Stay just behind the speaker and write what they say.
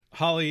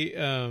Holly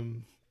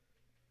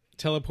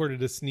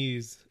teleported a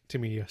sneeze to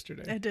me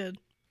yesterday. I did.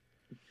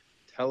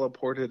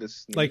 Teleported a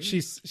sneeze? Like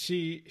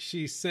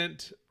she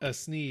sent a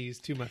sneeze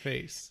to my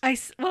face. I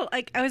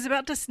was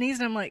about to sneeze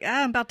and I'm like,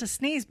 I'm about to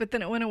sneeze, but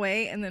then it went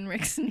away and then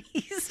Rick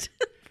sneezed.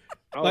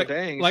 Oh,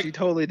 dang. She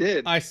totally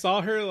did. I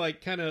saw her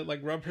like kind of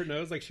like rub her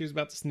nose like she was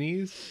about to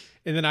sneeze.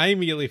 And then I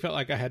immediately felt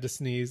like I had to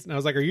sneeze. And I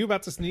was like, are you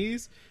about to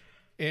sneeze?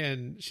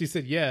 And she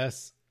said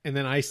yes. And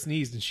then I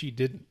sneezed and she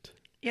didn't.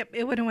 Yep,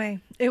 it went away.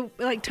 It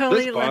like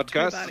totally This left her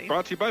podcast body. is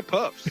brought to you by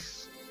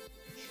Puffs.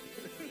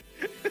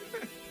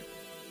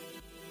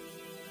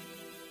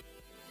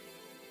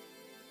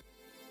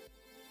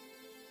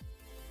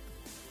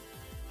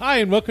 Hi,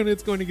 and welcome to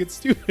It's Going to Get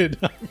Stupid.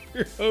 I'm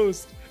your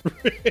host,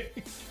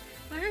 Rick.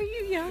 Why are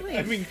you yelling?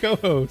 I mean,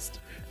 co-host.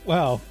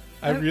 Wow.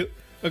 Okay,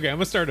 I'm going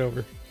to start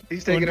over.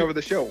 He's taking over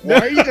the show. Why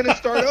are you going to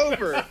start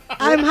over?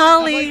 I'm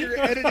Holly. Like you're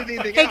editing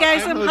anything Hey out.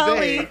 guys, I'm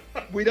Jose. Holly.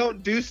 We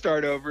don't do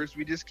start overs.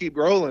 We just keep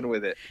rolling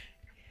with it.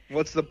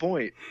 What's the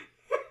point?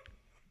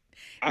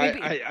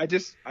 I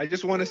just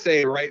want to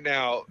say right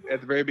now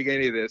at the very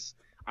beginning of this,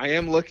 I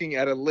am looking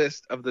at a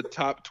list of the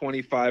top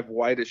 25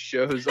 whitest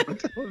shows on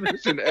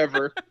television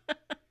ever.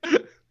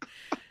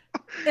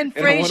 And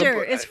And I wanna Frasier.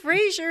 put- Is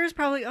Frasier's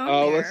probably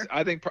on there?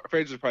 I think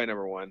Frasier's probably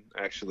number one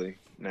actually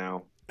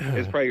now.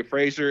 It's probably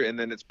Frasier, and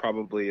then it's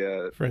probably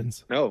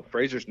Friends. no,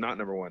 Frasier's not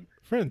number one.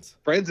 Friends.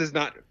 Friends is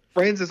not.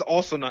 Friends is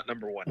also not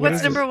number one. What's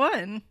is number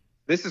one?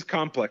 This is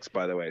Complex,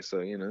 by the way. So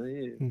you know,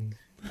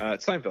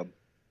 it's Seinfeld.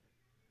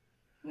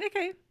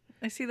 Okay,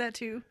 I see that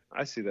too.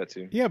 I see that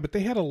too. Yeah, but they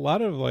had a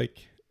lot of like...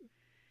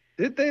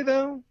 Did they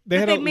though? They But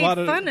had they a made lot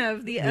of fun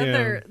of the yeah.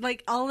 other,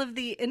 like all of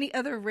any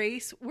other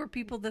race were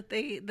people that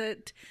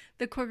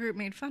the core group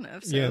made fun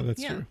of. So, yeah,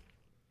 that's true.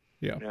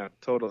 Yeah. Yeah,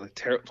 totally,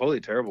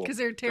 totally terrible. Because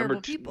they're terrible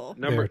people.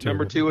 Number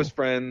terrible two is people.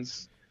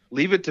 Friends.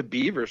 Leave It to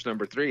Beaver's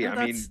number three. Well,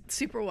 I mean, that's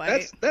super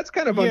white. that's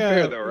kind of Yeah.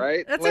 unfair though,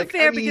 right? That's Like,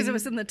 unfair I because it mean,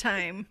 was in the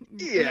time.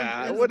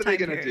 Yeah, It was what the are they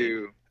time gonna period.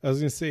 do? I was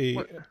going to say...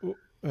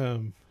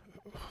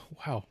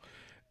 wow.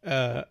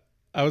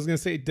 I was going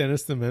to say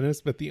Dennis the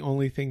Menace, but the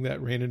only thing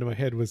that ran into my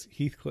head was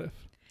Heathcliff.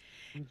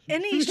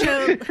 Any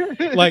show,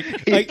 Like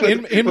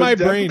in my Was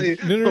brain...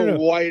 definitely No. the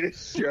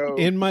whitest show.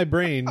 In my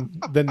brain,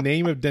 the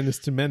name of Dennis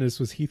the Menace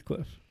was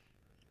Heathcliff.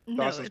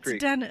 no, Dawson's it's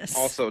Creek. Dennis.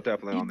 Also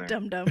definitely You on there.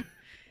 dum dum.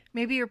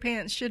 Maybe your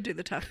pants should do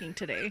the talking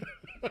today.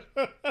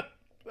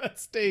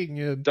 That's staying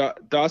in.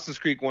 Dawson's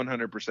Creek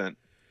 100%.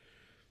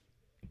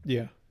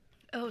 Yeah.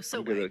 Oh, so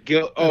I'm good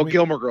white. at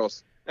Gilmore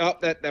Girls. Oh,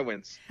 that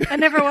wins. I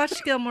never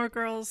watched Gilmore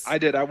Girls. I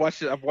did. I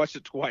watched it. I've watched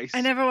it twice.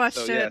 I never watched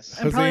So, it. yes.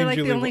 I'm Jose probably and like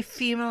Julie the only wa-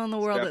 female in the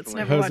world that's Definitely.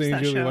 never watched Jose and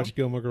that Julie show. watch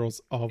Gilmore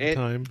Girls all the And-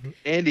 time.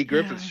 Andy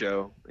Griffith's Yeah.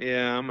 show.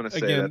 Yeah, I'm gonna say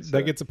Again,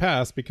 that gets a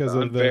pass because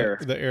of unfair.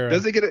 the era.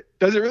 Does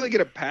it really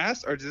get a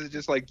pass, or does it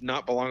just like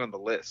not belong on the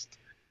list?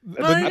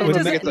 Well, I don't it think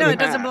doesn't, it's no, a it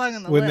doesn't pass. belong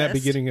on the Wouldn't list. that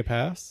be getting a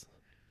pass?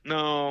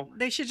 No.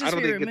 They should I just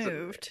don't be think it's a-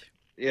 removed.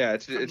 Yeah,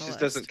 it the just list.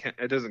 doesn't.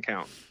 It doesn't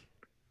count.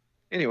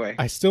 Anyway,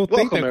 I still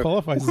think Welcome, that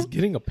qualifies as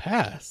getting a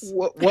pass.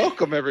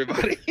 welcome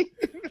everybody.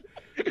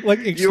 Like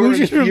You were-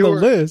 exclusion from you the were-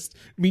 list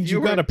means you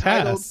you were got a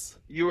entitled- pass.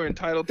 You were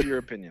entitled to your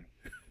opinion.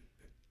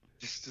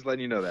 Just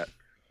letting you know that.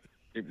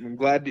 I'm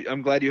glad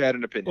you had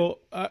an opinion.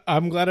 Well,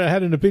 I'm glad I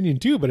had an opinion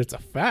too, but it's a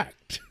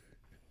fact.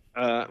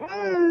 Get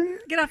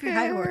off your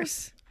high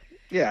horse.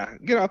 Yeah,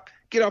 get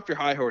off your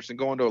high horse and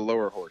go onto a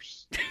lower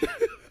horse.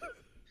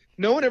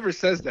 No one ever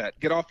says that.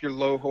 Get off your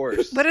low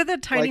horse. What are the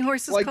tiny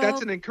horses like called?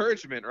 that's an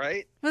encouragement,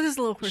 right? What is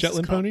the little horse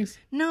Shetland called? ponies?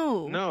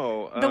 No.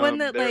 No, The one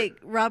that they're, like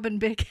Robin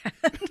Big had.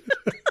 they're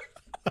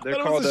thought it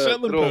called was a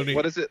Shetland little. pony.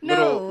 What is it?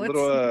 No,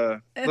 little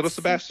it's-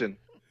 Sebastian.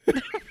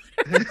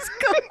 It's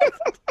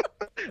called-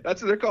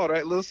 That's what they're called,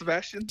 right? Little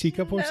Sebastian.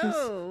 Teacup horses?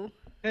 No.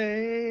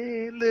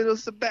 Hey, little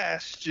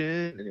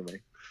Sebastian. Anyway,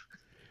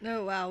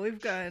 No, wow, we've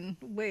gone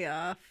way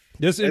off.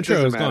 This It intro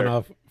has doesn't gone matter.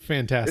 off this is the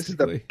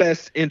fantastically.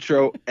 best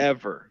intro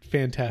ever.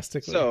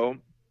 Fantastically. So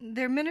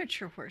They're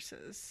miniature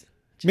horses.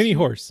 mini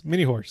horse.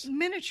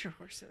 Miniature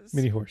horses.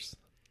 Mini horse.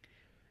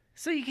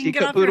 So you can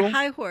get off Teacup your poodle?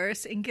 high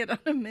horse and get on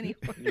a mini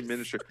horse.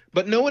 miniature,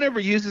 but no one ever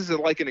uses it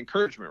like an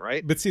encouragement,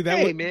 right? But see, that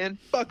Hey would, man,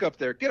 buck up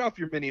there. Get off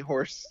your mini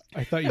horse.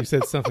 I thought you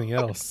said something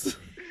else.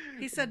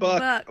 He said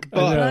Buck-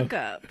 buck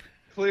up.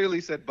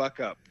 Clearly said buck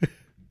up.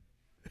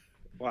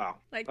 Wow.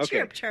 Like, okay.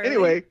 chirp, Charlie.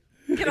 Anyway,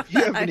 Get off if you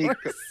the have high any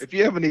horse. if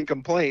you have any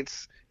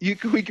complaints, we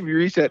can be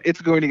reached at it's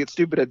going to get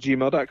stupid at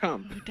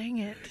gmail.com. Oh, dang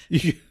it.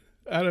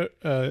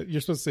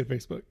 You're supposed to say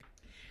Facebook.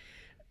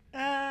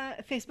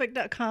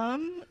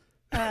 Facebook.com.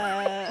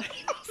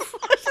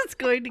 It's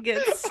going to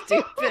get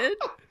stupid.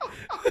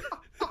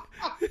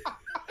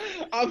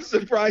 I'm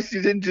surprised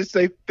you didn't just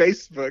say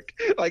Facebook.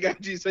 Like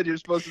after you said you're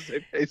supposed to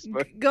say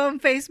Facebook. Go on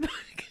Facebook.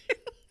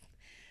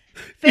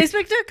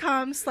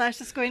 Facebook.com/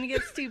 it's going to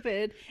get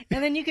stupid.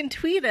 And then you can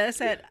tweet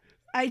us at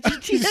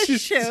IGTS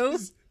show.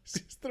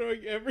 She's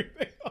throwing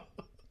everything off.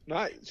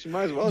 Not, she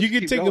might as well. You just could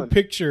keep take a going.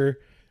 picture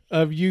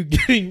of you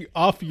getting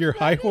off your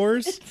high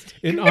horse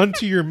and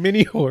onto your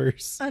mini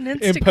horse On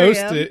and post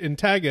Instagram. it and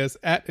tag us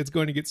at It's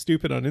Going to Get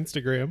Stupid on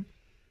Instagram.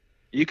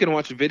 You can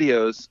watch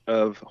videos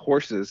of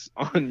horses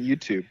on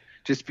YouTube.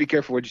 Just be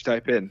careful what you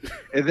type in.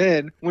 And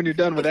then when you're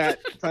done with that,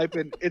 type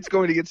in It's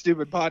Going to Get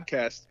Stupid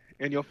podcast,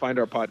 and you'll find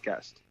our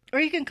podcast. Or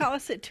you can call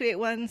us at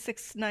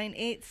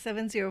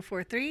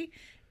 281-698-7043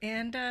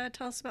 and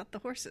tell us about the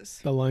horses.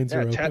 The lines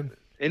are open.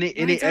 Any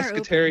Lines are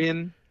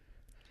escatarian,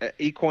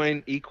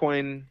 equine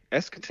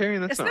escatarian?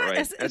 That's It's not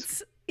right.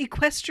 It's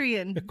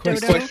equestrian.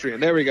 Equestrian.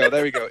 There we go.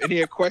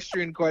 Any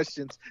equestrian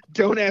questions?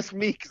 Don't ask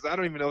me because I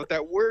don't even know what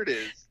that word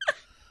is.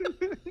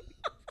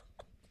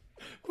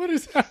 What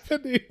is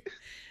happening?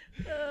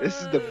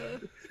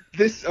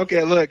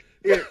 Okay, look,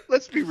 here,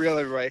 let's be real,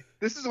 everybody.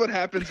 This is what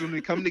happens when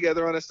we come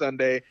together on a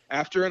Sunday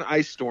after an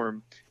ice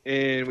storm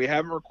and we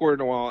haven't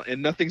recorded in a while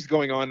and nothing's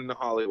going on in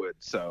Hollywood.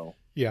 So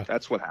Yeah.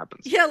 that's what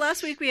happens. Yeah,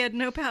 last week we had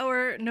no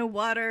power, no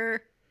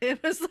water.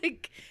 It was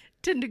like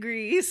 10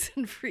 degrees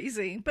and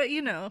freezing. But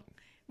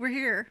we're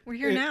here. We're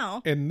here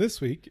now. And this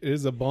week it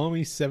is a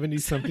balmy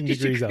 70-something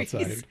degrees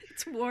outside.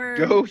 It's warm.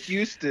 Go We're in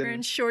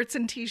Houston. shorts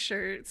and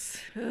t-shirts.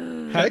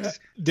 Texas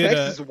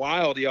is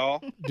wild,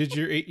 y'all. Did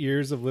your 8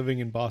 years of living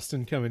in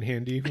Boston come in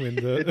handy when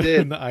It the did.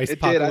 when the ice It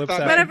did. I apocalypse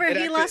thought- happened? Whatever, It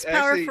he actually- lost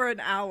power actually- for an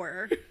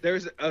hour.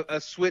 There's a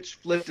switch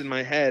flipped in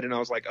my head, and I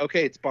was like,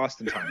 okay, it's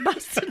Boston time.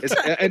 Boston It's,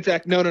 time. in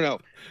fact, no.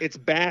 It's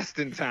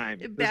Baston time.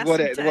 Is what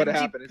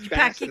happened. It's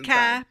Pack your Baston car.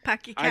 time.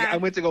 Pack your I car.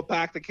 went to go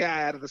pack the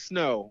cat out of the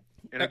snow,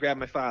 and I grabbed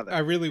my father. I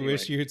really Anyway.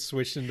 wish you had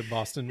switched into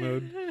Boston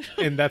mode,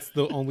 and that's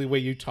the only way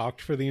you talked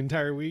for the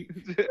entire week.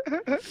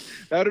 That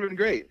would have been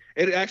great.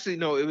 It actually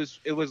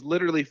it was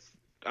literally.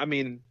 I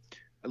mean,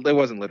 it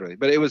wasn't literally,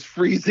 but it was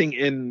freezing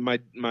in my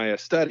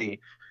study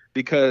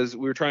because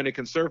we were trying to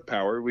conserve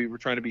power. We were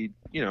trying to be,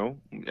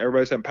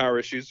 everybody's having power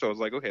issues, so I was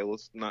like, okay,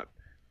 let's not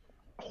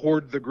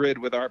hoard the grid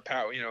with our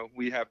power.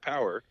 We have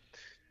power.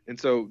 And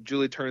so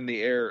Julie turned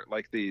the air,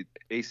 like the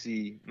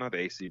AC, not the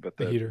AC, but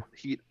the heater.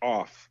 heat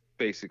off,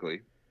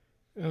 basically.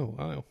 Oh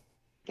wow!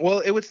 Well,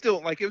 it was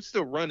still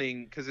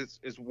running because it's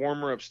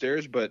warmer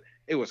upstairs, but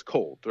it was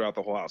cold throughout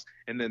the whole house.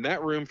 And then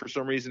that room, for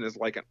some reason, is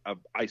like an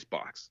ice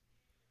box.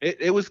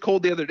 It was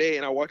cold the other day,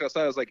 and I walked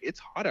outside. I was like, "It's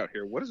hot out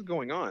here. What is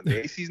going on? The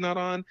AC's not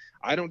on.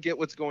 I don't get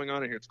what's going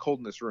on in here. It's cold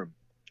in this room."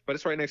 But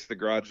it's right next to the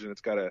garage, and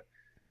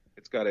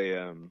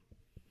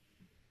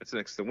it's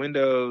next to the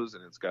windows,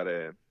 and it's got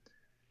a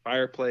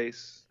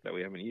fireplace that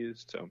we haven't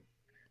used. So,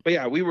 but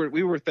yeah, we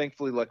were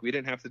thankfully lucky. We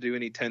didn't have to do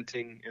any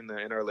tenting in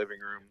our living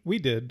room. We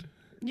did.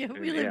 Yeah,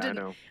 we I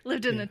know.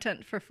 lived in a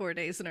tent for 4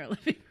 days in our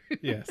living room.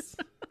 Yes,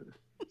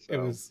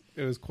 So,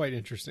 it was quite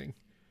interesting.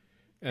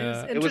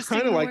 it was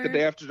kind of like the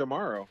day after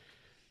tomorrow.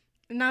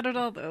 Not at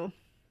all, though.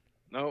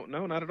 No,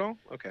 not at all.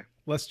 Okay.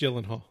 less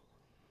Gyllenhaal.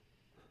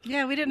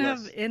 Yeah, we didn't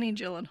Less. have any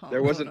Gyllenhaal.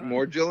 There wasn't Hold on.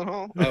 more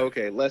Gyllenhaal? Oh,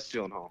 okay, less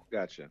Gyllenhaal.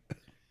 Gotcha.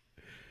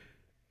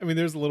 I mean,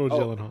 there's a little Oh.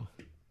 Gyllenhaal.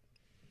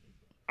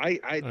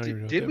 I don't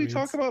even know did what we that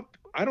talk means. about?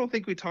 I don't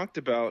think we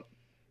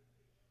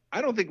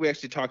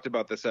actually talked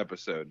about this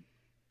episode,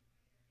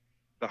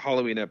 the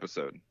Halloween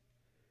episode.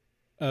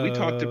 We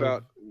talked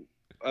about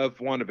of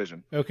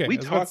WandaVision. Okay, We I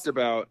was about talked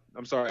about.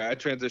 I'm sorry, I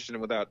transitioned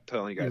without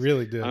telling you You guys.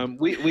 really did.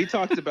 We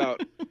talked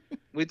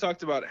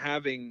about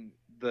having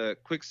the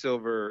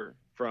Quicksilver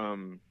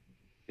from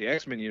the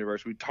X-Men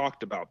universe. We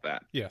talked about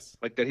that, yes.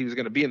 like that he was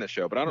going to be in the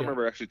show, but I don't Yeah.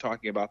 remember actually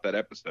talking about that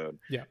episode.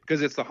 Yeah.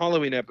 Because it's the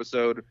Halloween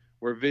episode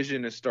where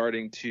Vision is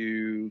starting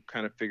to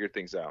kind of figure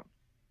things out.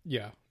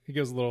 Yeah. He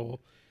gets a little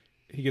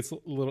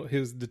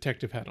his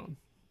detective hat on.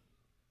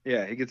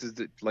 Yeah, he gets his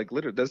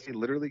does he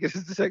literally get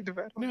his detective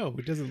hat on? No,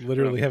 he doesn't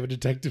literally have a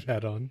detective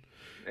hat on.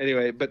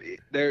 Anyway, but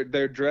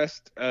they're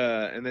dressed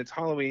and it's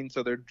Halloween,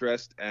 so they're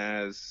dressed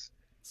as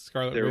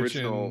Scarlet their Witch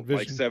original and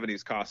Vision.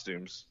 70s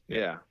costumes.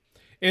 Yeah.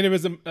 And it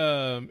was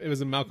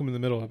a Malcolm in the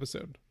Middle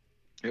episode.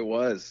 It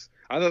was.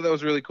 I thought that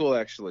was really cool,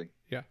 actually.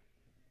 Yeah.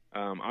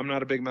 I'm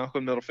not a big Malcolm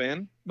in the Middle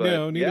fan, but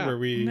No, neither yeah. were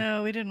we.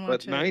 No, we didn't But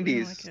watch it. We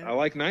didn't 90s, like it. I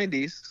like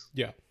 90s.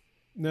 Yeah.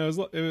 No,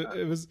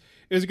 it was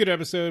a good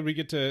episode. We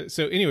get to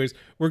anyways,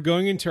 we're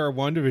going into our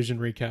WandaVision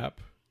recap.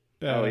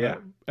 Oh, yeah.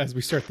 As we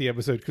start the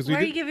episode because Why we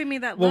are you did, giving me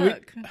that well,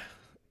 look?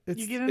 it's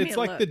You're giving me it's a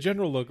like look. the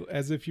general look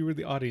as if you were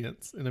the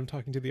audience and I'm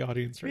talking to the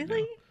audience right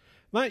Really? now.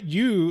 Not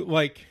you.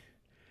 Like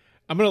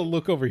I'm gonna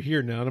look over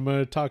here now and I'm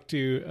gonna talk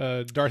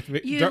to Darth.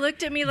 You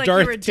looked at me like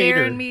Darth you were Tater.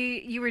 daring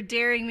me. You were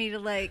daring me to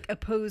like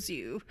oppose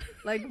you.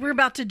 Like we're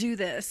about to do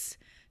this.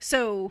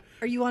 So,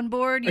 are you on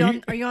board?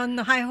 Are you on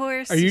the high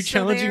horse? Are you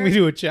still challenging there? me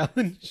to a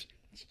challenge?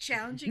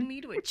 Challenging me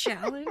to a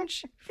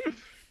challenge?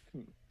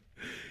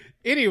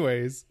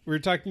 Anyways, we're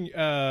talking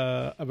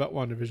about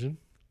WandaVision,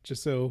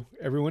 just so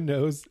everyone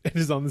knows and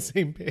is on the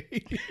same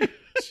page.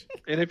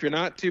 And if you're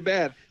not too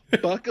bad,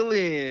 buckle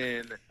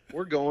in.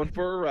 We're going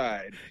for a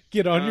ride.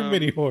 Get on your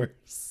mini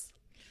horse.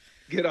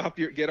 Get off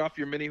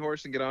your mini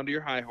horse and get onto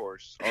your high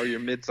horse or your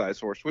mid-size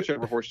horse,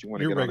 whichever horse you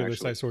want to Your get on. regular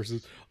Actually. size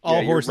horses. All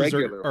your horses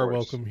regular are horse.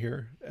 welcome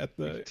here at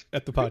the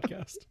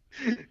podcast.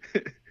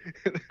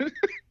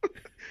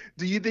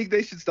 Do you think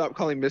they should stop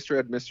calling Mr.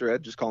 Ed Mr.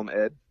 Ed? Just call him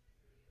Ed.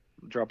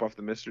 Drop off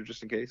the Mr.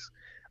 just in case.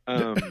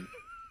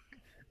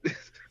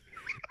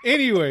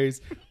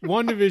 Anyways,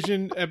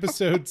 WandaVision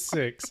episode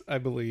 6, I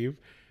believe.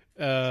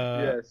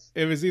 Yes.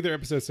 It was either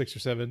episode 6 or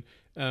 7.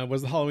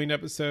 Was the Halloween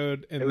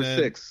episode, and It was then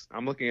 6.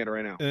 I'm looking at it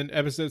right now. and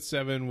episode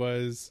 7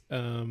 was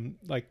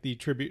like the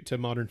tribute to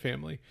Modern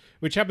Family,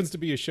 which happens to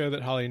be a show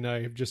that Holly and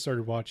I have just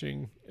started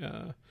watching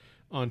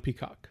on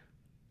Peacock.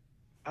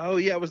 Oh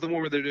yeah, it was the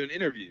one where they're doing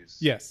interviews.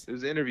 Yes. It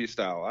was interview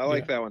style. I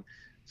like that one.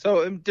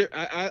 So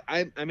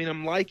I mean,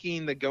 I'm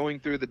liking the going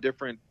through the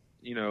different,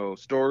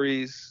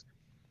 stories.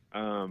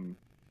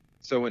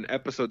 So in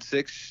episode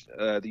 6,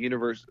 the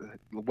universe,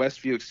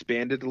 Westview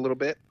expanded a little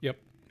bit. Yep.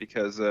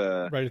 Because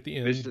right at the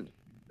end,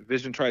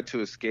 Vision tried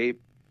to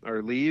escape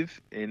or leave,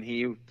 and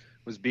he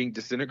was being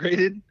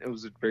disintegrated. It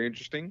was very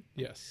interesting.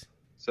 Yes.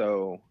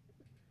 So,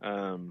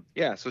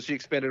 so she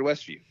expanded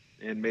Westview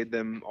and made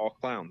them all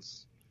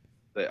clowns,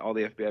 all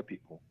the FBI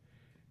people.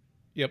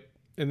 Yep.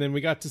 And then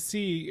we got to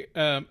see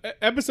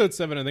episode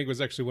 7. I think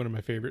was actually one of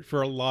my favorite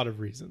for a lot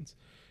of reasons.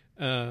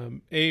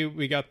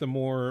 We got the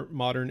more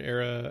modern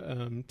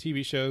era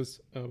TV shows,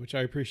 which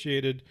I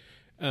appreciated.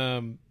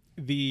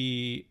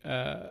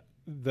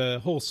 The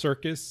whole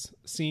circus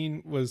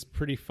scene was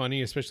pretty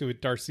funny, especially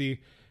with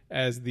Darcy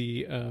as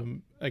the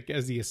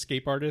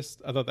escape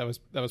artist. I thought that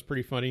was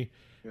pretty funny.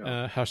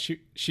 Yeah. How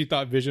she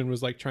thought Vision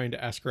was like trying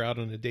to ask her out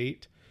on a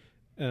date,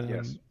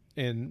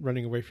 and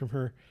running away from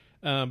her.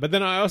 But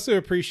then I also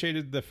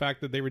appreciated the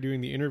fact that they were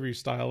doing the interview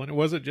style, and it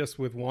wasn't just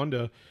with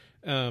Wanda,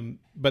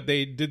 but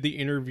they did the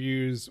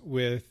interviews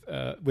with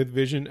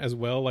Vision as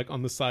well, like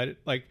on the side,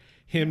 like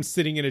him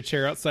sitting in a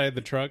chair outside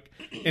the truck,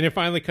 and it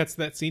finally cuts to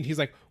that scene. He's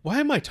like,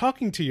 "Why am I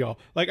talking to y'all?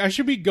 Like I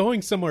should be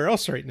going somewhere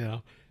else right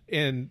now."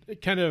 And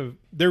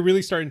they're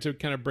really starting to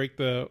kind of break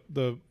the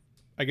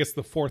I guess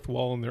the fourth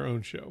wall in their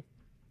own show.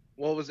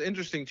 Well, it was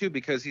interesting too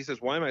because he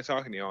says, "Why am I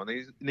talking to y'all?"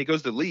 And he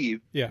goes to leave.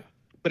 Yeah.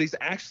 But he's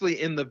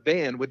actually in the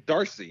van with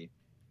Darcy.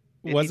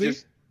 Was he?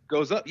 Just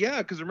goes up,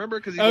 because he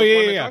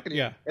goes, talking to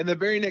you? And the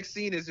very next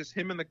scene is just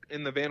him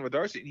in the van with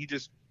Darcy, and he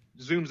just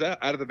zooms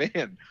out of the van.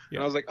 Yeah. And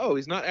I was like, oh,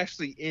 he's not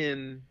actually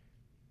in.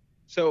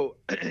 So,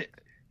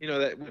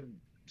 that would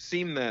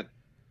seem that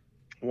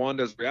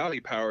Wanda's reality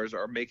powers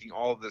are making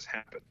all of this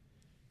happen,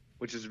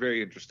 which is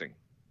very interesting.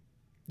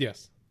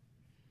 Yes.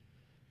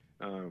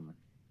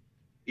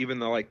 Even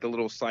the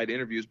little side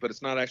interviews, but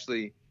it's not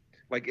actually.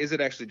 Like, is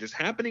it actually just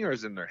happening, or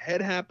is it in their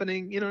head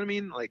happening? You know what I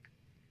mean? Like,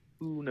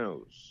 who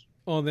knows?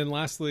 Oh, and then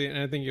lastly, and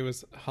I think it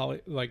was Holly,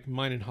 like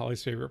mine and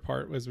Holly's favorite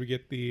part was we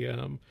get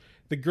the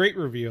great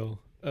reveal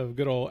of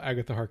good old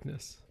Agatha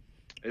Harkness.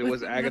 It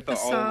was Agatha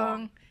all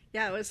along.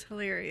 Yeah, it was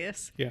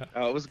hilarious. Yeah.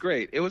 Oh, it was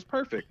great. It was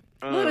perfect.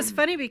 Well, it was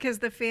funny because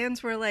the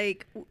fans were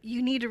like,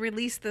 "You need to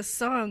release this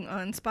song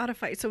on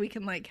Spotify so we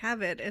can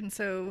have it," and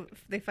so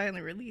they finally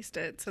released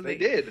it. So they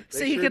did.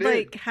 So you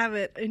could have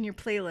it in your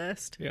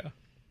playlist. Yeah.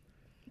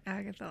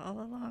 Agatha all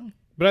along.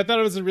 But I thought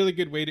it was a really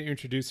good way to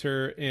introduce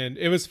her, and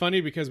it was funny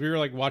because we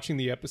were watching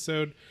the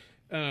episode.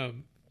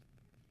 They've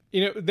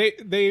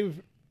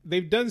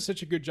done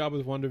such a good job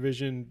with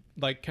WandaVision,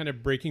 kind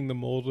of breaking the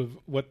mold of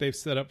what they've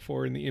set up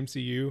for in the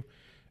MCU.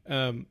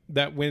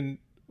 That when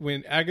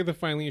Agatha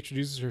finally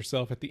introduces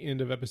herself at the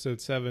end of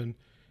episode 7,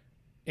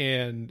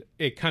 and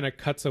it kind of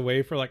cuts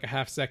away for a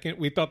half second,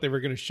 we thought they were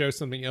going to show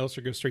something else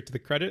or go straight to the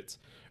credits,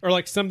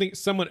 or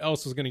someone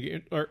else was going to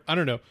get, or I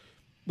don't know.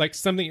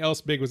 Something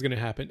else big was going to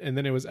happen, and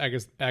then it was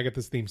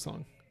Agatha's theme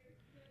song.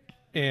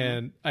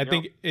 And I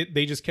think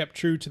they just kept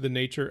true to the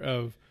nature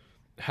of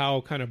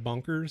how kind of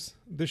bonkers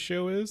this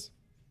show is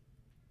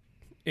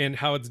and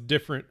how it's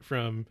different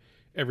from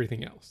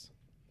everything else.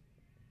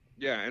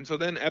 Yeah, and so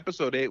then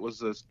episode 8 was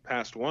this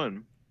past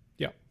one.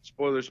 Yeah.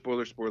 Spoilers.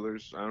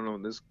 I don't know,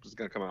 this is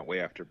going to come out way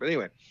after. But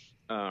anyway,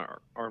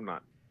 or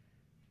not.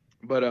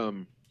 But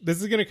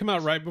this is going to come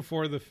out right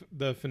before the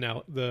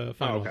finale, the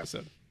final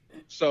episode.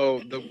 So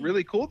the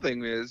really cool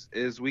thing is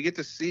we get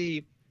to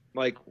see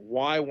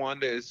why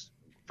Wanda is.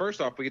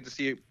 First off, we get to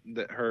see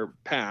her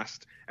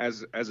past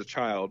as a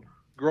child,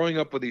 growing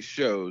up with these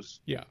shows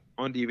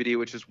on DVD,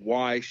 which is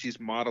why she's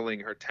modeling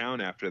her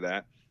town after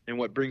that, and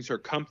what brings her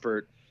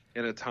comfort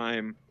in a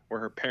time where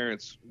her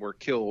parents were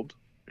killed.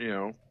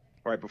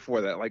 Right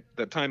before that,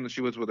 the time that she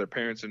was with her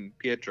parents in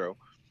Pietro,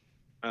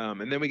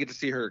 and then we get to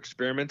see her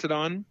experimented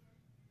on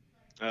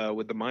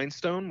with the Mind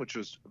Stone, which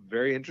was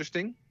very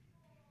interesting.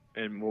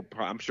 And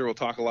I'm sure we'll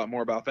talk a lot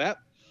more about that.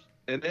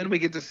 And then we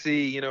get to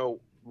see,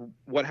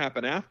 what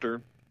happened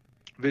after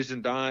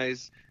Vision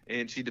dies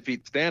and she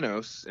defeats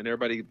Thanos and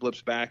everybody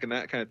blips back and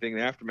that kind of thing,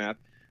 the aftermath.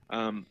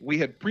 We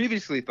had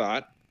previously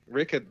thought,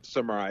 Rick had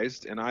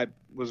summarized, and I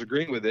was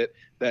agreeing with it,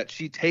 that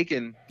she'd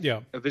taken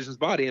a Vision's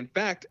body. In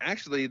fact,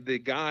 actually,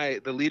 the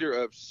leader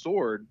of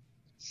SWORD,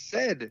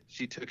 said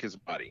she took his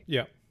body.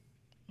 Yeah.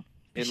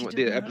 In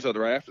the episode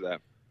right after that.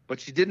 But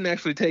she didn't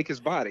actually take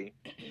his body,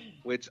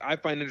 which I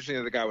find interesting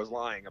that the guy was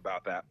lying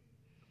about that.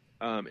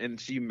 And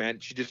she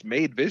just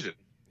made Vision.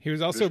 He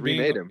was also being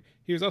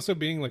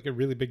a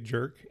really big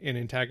jerk and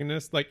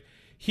antagonist.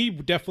 He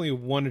definitely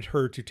wanted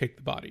her to take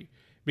the body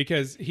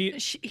because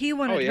he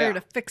wanted her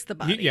to fix the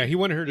body. He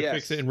wanted her to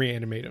fix it and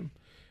reanimate him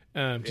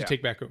to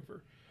take back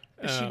over.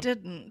 She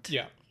didn't.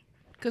 Yeah,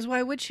 Because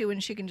why would she when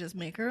she can just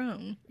make her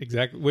own?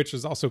 exactly. Which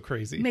is also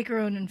crazy. Make her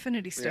own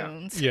Infinity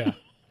Stones. Yeah.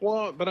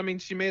 Well, but I mean,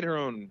 she made her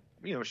own.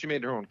 She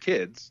made her own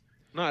kids.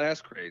 Not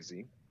as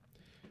crazy.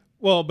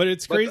 Well, but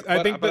it's crazy.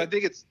 I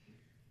think it's.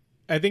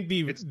 I think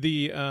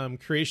the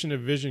creation of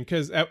Vision,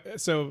 because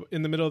so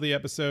in the middle of the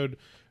episode,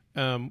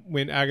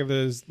 when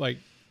Agatha's like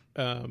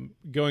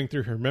going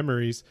through her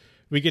memories,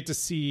 we get to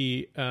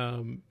see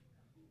Wanda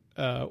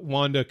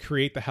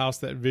create the house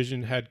that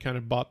Vision had kind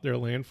of bought their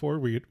land for.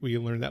 We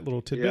learned that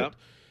little tidbit.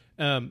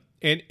 Yeah.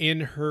 And in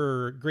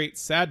her great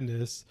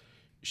sadness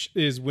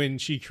is when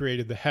she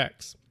created the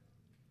Hex,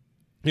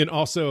 and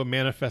also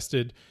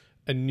manifested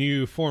a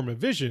new form of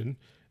Vision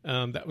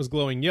that was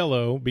glowing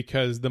yellow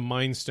because the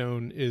Mind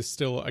Stone is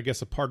still, I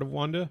guess, a part of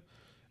Wanda.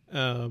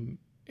 And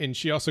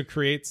she also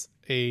creates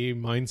a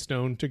Mind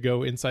Stone to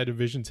go inside of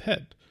Vision's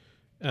head.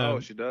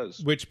 She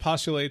does. Which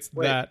postulates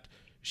that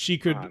she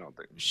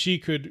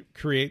could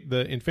create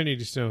the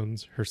Infinity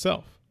Stones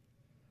herself.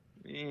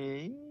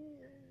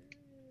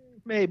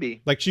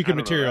 Maybe. Like she could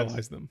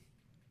materialize them.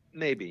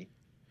 Maybe.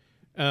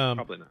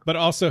 Probably not. But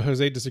also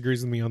Jose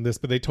disagrees with me on this,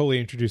 but they totally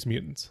introduced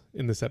mutants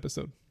in this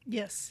episode.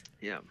 Yes.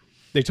 Yeah.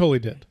 They totally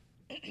did.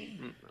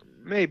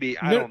 Maybe.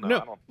 I don't know.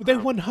 No, they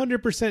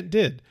 100%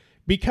 did.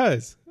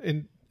 Because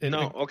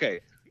okay.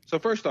 So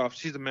first off,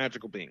 she's a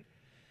magical being.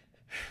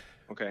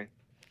 Okay.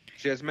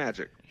 She has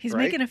magic. He's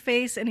making a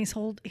face and he's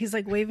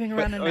like waving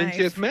around a knife. And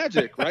she has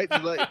magic, right?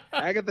 Like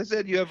Agatha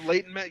said, you have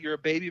latent magic. You're a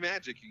baby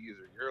magic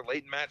user. You're a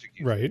latent magic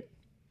user. Right.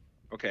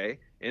 Okay.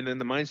 And then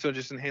the Mind Stone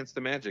just enhanced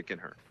the magic in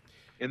her.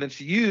 And then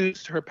she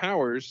used her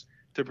powers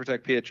to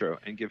protect Pietro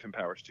and give him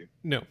powers too.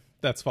 No,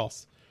 that's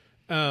false.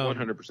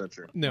 100%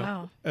 true.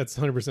 No, that's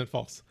 100%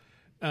 false.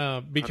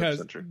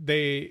 Because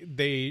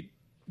they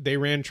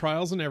ran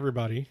trials on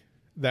everybody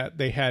that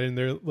they had in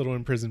their little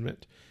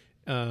imprisonment.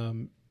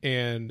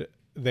 And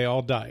they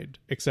all died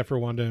except for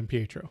Wanda and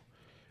Pietro.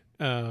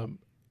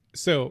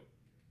 So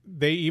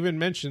they even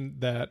mentioned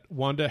that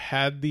Wanda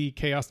had the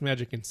chaos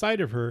magic inside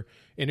of her,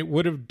 and it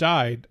would have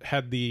died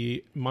had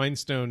the Mind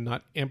Stone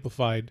not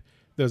amplified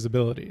those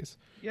abilities.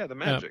 Yeah, the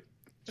magic.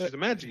 She's a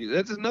magic user.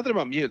 That's nothing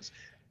about mutants.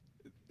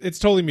 It's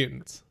totally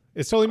mutants.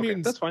 It's totally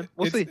mutants. That's fine.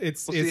 We'll see.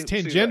 It's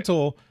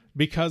tangential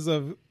because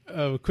of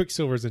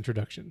Quicksilver's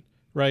introduction,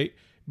 right?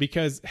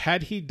 Because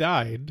had he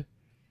died,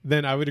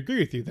 then I would agree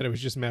with you that it was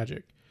just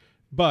magic.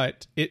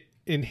 But it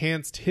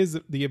enhanced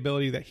the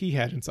ability that he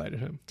had inside of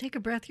him. Take a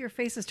breath. Your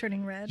face is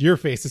turning red. Your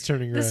face is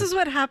turning red. This is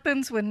what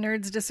happens when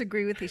nerds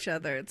disagree with each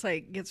other. It's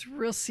like, it's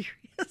real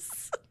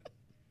serious.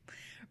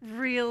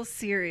 Real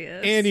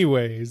serious.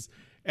 Anyways,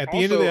 at the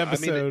end of the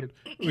episode,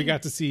 we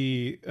got to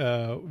see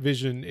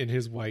Vision in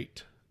his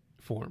white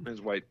form.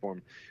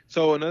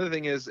 So another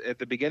thing is, at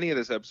the beginning of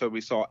this episode,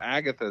 we saw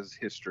Agatha's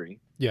history.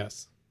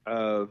 Yes.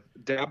 Of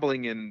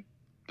dabbling in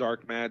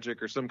dark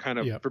magic or some kind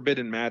of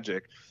forbidden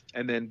magic,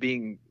 and then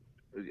being,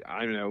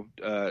 I don't know,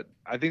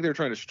 I think they're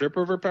trying to strip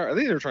her of her power. I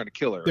think they're trying to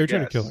kill her. They're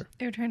trying to kill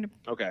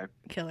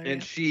her.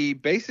 And she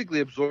basically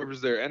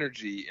absorbs their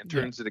energy and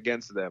turns it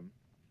against them.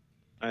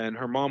 And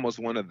her mom was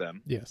one of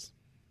them. Yes.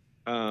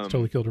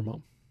 Totally killed her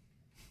mom.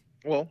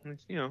 Well,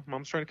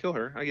 mom's trying to kill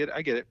her. I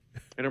get it.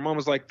 And her mom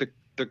was like the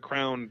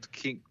crowned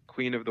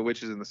queen of the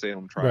witches in the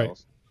Salem trials.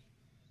 Right.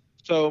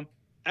 So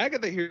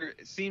Agatha here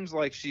seems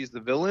like she's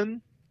the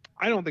villain.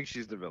 I don't think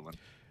she's the villain.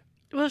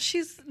 Well,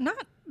 she's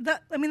not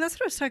that. I mean, that's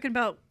what I was talking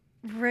about,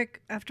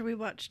 Rick, after we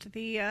watched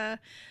the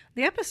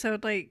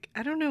episode. Like,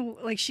 I don't know.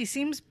 Like, she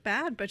seems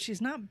bad, but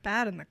she's not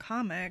bad in the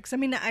comics. I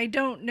mean, I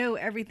don't know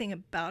everything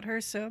about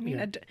her, so I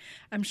mean,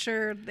 I'm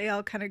sure they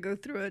all kind of go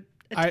through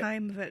a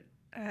time of it.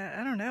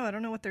 I don't know. I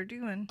don't know what they're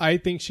doing. I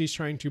think she's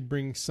trying to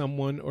bring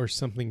someone or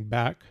something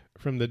back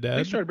from the dead. I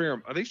think she's trying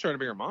to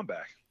bring her mom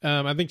back.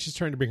 I think she's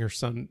trying to bring her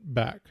son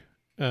back.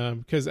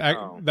 Because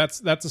that's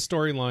a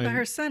storyline. But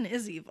her son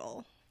is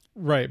evil.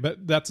 Right,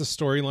 but that's a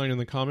storyline in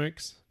the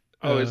comics.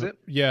 Oh, is it?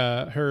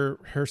 Yeah,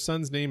 her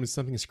son's name is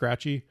something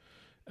scratchy,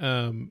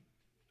 which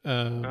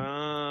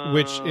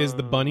is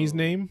the bunny's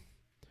name.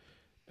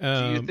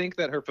 Do you think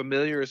that her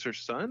familiar is her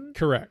son?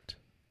 Correct.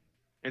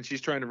 And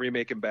she's trying to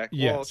remake him back?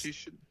 Yes. Well, she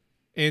should.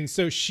 And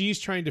so she's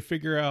trying to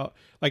figure out,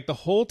 like, the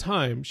whole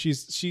time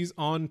she's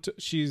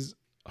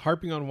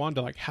harping on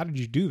Wanda, like, how did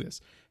you do this?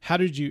 How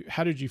did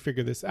you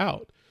figure this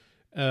out?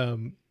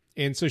 And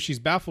so she's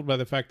baffled by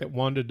the fact that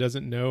Wanda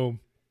doesn't know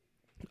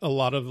a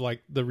lot of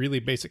like the really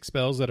basic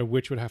spells that a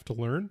witch would have to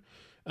learn.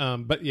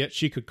 But yet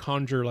she could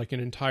conjure like an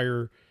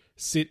entire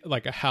city,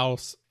 like a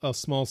house, a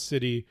small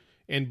city,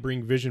 and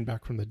bring Vision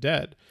back from the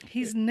dead.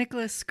 He's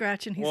Nicholas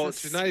Scratch, and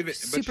she's not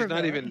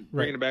even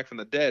bringing him back from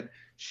the dead.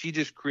 She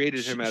just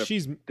created him out of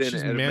she's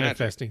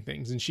manifesting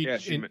things,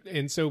 and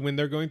and so when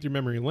they're going through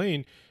memory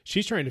lane,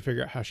 she's trying to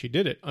figure out how she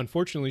did it.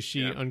 Unfortunately,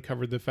 she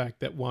uncovered the fact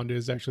that Wanda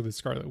is actually the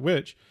Scarlet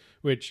Witch,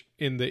 which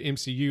in the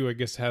MCU, I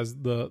guess,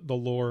 has the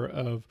lore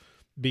of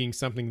being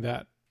something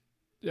that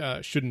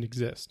shouldn't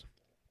exist.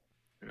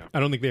 Yeah.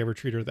 I don't think they ever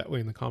treat her that way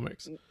in the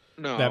comics.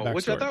 that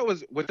which backstory.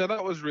 I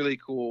thought was really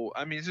cool.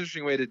 I mean, it's an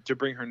interesting way to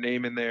bring her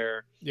name in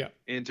there. Yeah.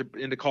 And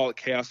to call it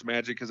chaos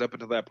magic, because up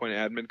until that point,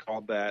 Admin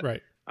called that.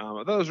 Right. I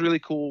thought it was a really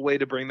cool way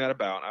to bring that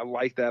about. I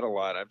like that a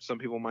lot. Some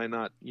people might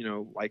not,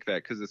 like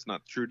that because it's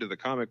not true to the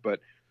comic, but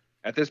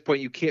at this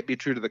point, you can't be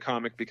true to the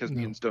comic because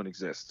mutants don't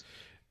exist.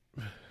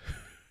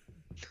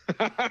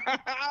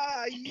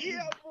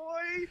 Yeah,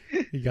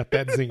 boy. You got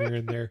that zinger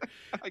in there.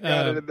 I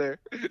got it in there.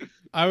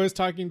 I was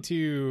talking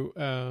to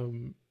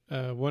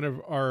one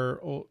of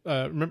our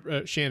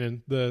remember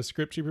Shannon, the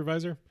script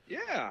supervisor.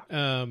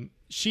 Yeah.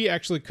 She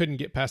actually couldn't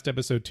get past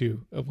episode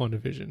 2 of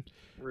WandaVision.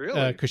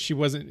 Really? Because she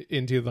wasn't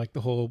into like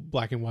the whole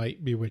black and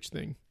white Bewitched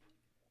thing.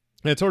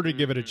 And I told her to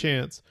give it a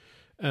chance.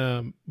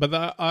 But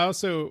I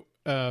also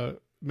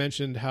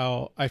mentioned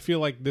how I feel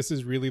like this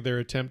is really their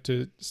attempt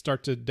to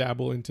start to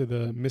dabble into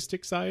the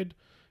mystic side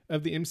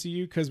of the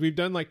MCU, because we've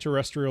done like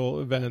terrestrial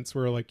events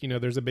where like,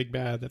 there's a big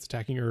bad that's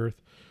attacking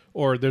Earth,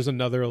 or there's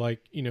another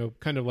like,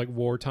 kind of like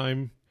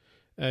wartime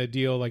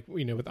deal, like,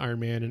 with Iron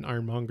Man and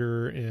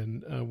Ironmonger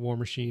and War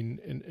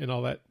Machine and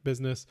all that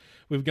business.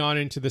 We've gone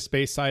into the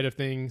space side of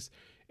things,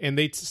 and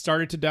they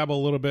started to dabble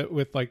a little bit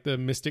with like the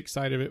mystic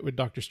side of it with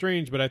Doctor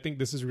Strange, but I think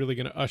this is really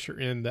going to usher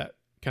in that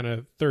kind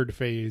of third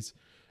phase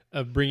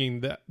of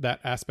bringing that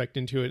aspect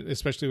into it,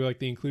 especially with like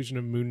the inclusion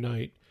of Moon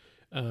Knight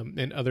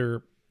and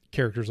other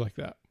characters like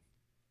that.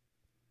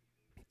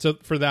 So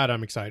for that,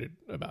 I'm excited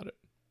about it.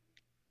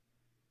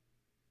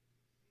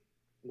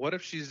 What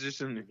if she's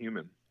just an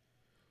Inhuman?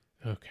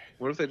 Okay.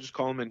 What if they just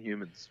call them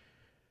Inhumans?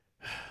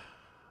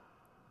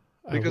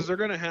 Because they're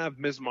going to have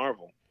Ms.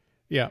 Marvel.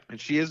 Yeah.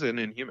 And she is an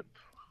Inhuman.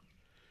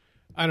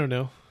 I don't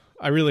know.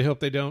 I really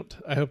hope they don't.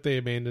 I hope they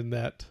abandon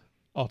that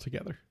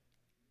altogether.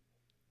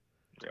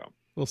 Yeah.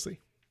 We'll see.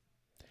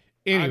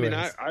 Anyways.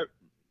 I mean,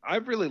 I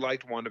really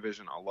liked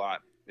WandaVision a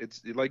lot.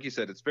 It's like you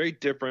said, it's very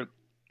different.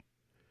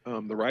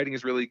 The writing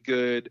is really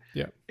good.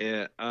 Yeah.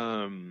 And,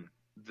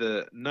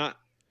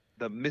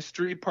 the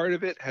mystery part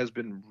of it has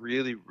been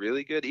really,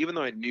 really good. Even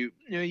though I knew,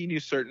 you knew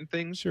certain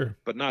things, sure,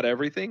 but not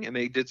everything. And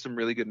they did some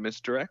really good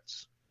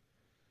misdirects.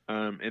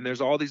 And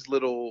there's all these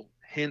little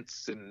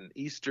hints and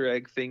Easter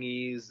egg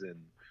thingies.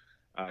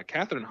 And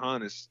Catherine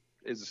Hahn is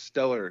a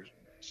stellar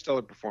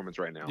performance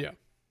right now. Yeah.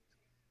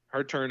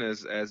 Her turn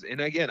as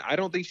and again, I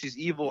don't think she's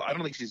evil. I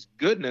don't think she's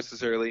good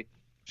necessarily.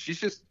 She's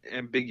just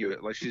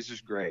ambiguous. Like, she's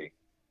just gray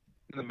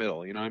in the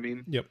middle. You know what I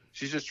mean? Yep.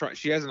 She's just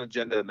she has an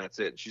agenda, and that's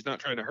it. She's not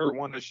trying to hurt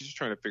Wanda. She's just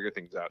trying to figure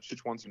things out. She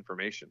just wants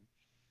information.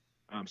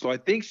 So I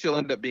think she'll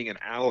end up being an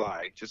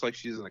ally, just like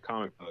she is in the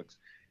comic books,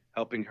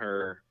 helping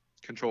her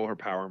control her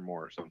power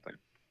more or something.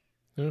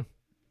 Yeah.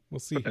 We'll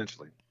see.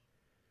 Potentially.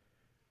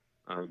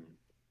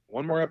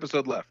 One more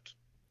episode left.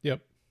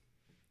 Yep.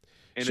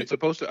 And it's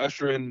supposed to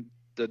usher in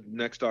the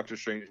next Doctor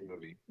Strange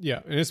movie.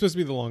 Yeah, and it's supposed to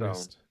be the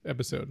longest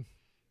episode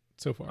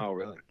so far. Oh,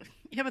 really?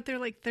 Yeah, but they're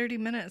like 30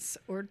 minutes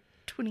or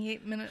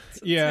 28 minutes.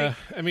 It's yeah,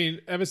 I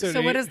mean, episode 8...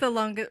 So what is the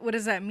longest? What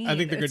does that mean? I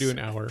think they're going to do an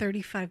hour.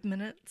 35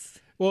 minutes?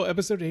 Well,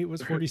 episode 8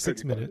 was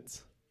 46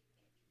 minutes.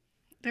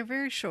 They're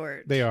very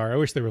short. They are. I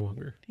wish they were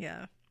longer.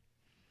 Yeah.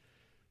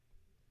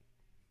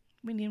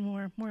 We need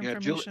more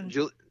information.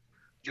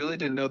 Julie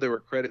didn't know there were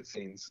credit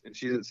scenes, and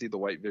she didn't see the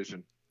White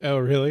Vision. Oh,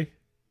 really?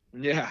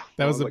 Yeah.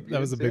 That was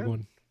a big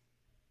one.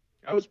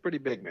 That was pretty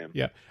big, man.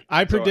 Yeah.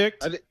 I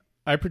predict Yeah,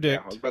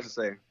 I was about to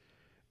say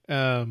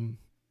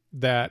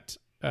that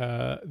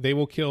they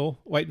will kill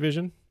White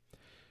Vision,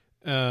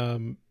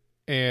 and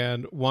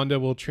Wanda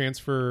will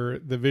transfer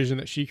the vision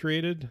that she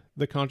created,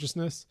 the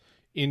consciousness,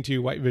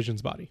 into White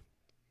Vision's body.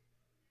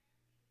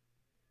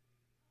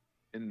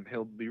 And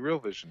he'll be Real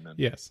Vision then.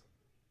 Yes.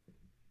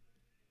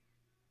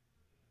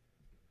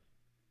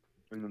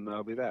 And then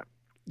that'll be that.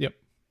 Yep.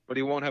 But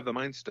he won't have the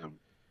Mind Stone.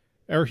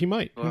 Or he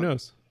might. Who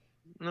knows?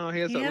 No,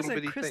 he has that little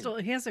bitty crystal.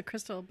 thing. He has a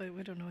crystal, but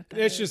we don't know what that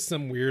It's is. just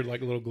some weird,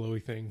 like, little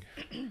glowy thing.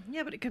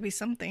 Yeah, but it could be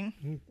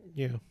something.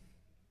 Yeah.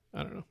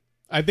 I don't know.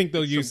 I think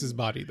they'll use his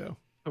body, though.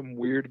 Some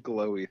weird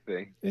glowy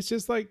thing. It's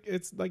just like,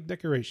 it's like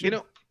decoration.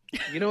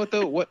 You know what,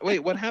 though?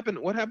 What happened?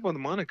 What happened with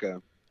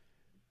Monica?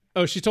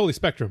 Oh, she's totally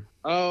Spectrum.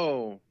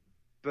 Oh,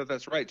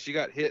 that's right. She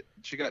got hit.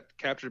 She got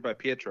captured by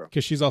Pietro.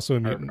 Because she's also a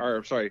mutant.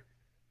 Or sorry,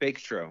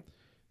 Phaetro.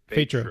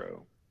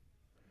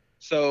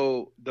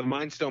 So the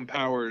Mind Stone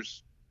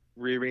powers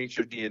rearrange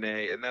your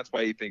DNA, and that's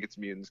why you think it's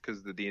mutants,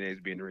 because the DNA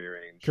is being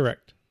rearranged.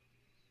 Correct.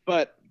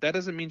 But that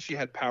doesn't mean she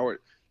had power.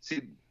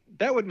 See,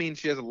 that would mean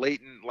she has a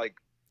latent, like,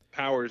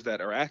 powers that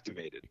are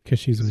activated. Because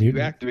she's a mutant.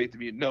 You activate the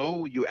mutant.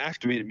 No, you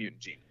activate a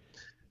mutant gene.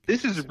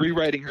 This is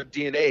rewriting her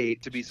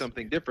DNA to be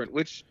something different,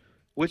 which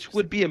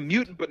would be a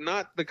mutant, but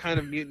not the kind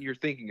of mutant you're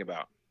thinking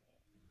about.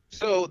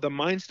 So the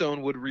Mind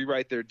Stone would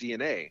rewrite their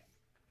DNA.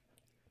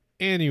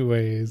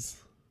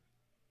 Anyways,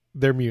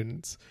 they're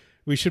mutants.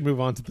 We should move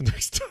on to the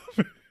next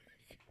topic.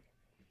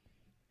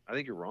 I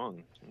think you're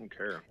wrong. I don't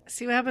care.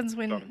 See what happens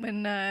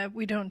when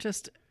we don't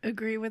just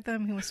agree with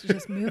them. He wants to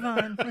just move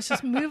on. Let's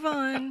just move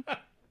on.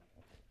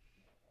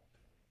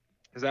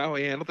 Is that how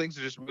he handles things?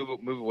 To just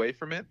move away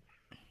from it?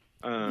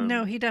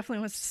 No, he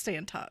definitely wants to stay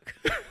and talk.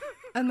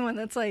 I'm the one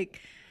that's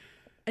like,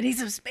 I need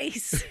some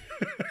space.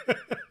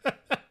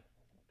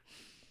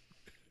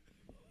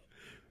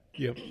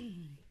 Yep.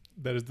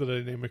 That is the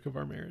dynamic of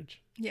our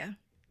marriage. Yeah.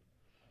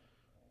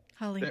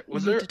 Holly, There, we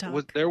need to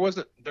talk. there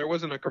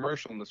wasn't a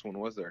commercial in this one,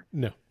 was there?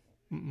 No.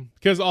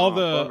 Because all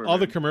bummer,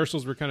 the man.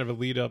 commercials were kind of a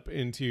lead up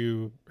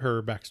into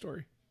her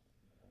backstory.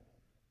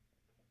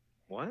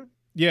 What?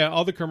 Yeah,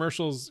 all the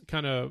commercials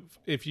kind of,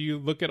 if you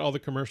look at all the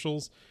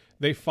commercials,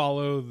 they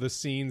follow the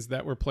scenes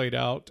that were played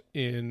out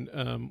in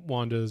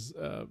Wanda's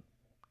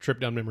trip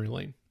down memory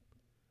lane.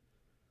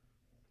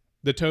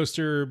 The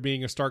toaster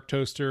being a Stark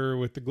toaster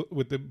with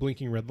the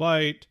blinking red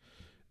light,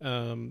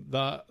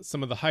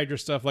 some of the Hydra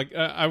stuff. Like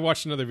I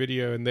watched another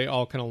video and they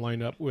all kind of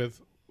line up with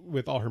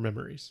all her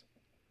memories.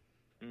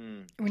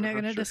 We're not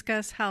going to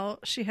discuss how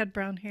she had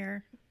brown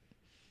hair.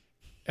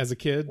 As a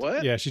kid?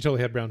 What? Yeah, she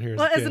totally had brown hair.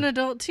 Well, as a as kid. an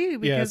adult too,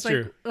 because Yeah,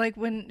 it's like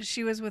when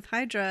she was with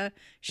Hydra,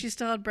 she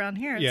still had brown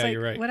hair. It's Yeah, like,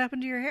 you're right. what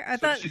happened to your hair? I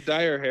So thought did she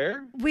dye her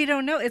hair? we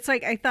don't know. It's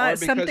like I Or thought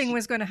because something she-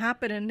 was going to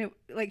happen, and it,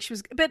 like she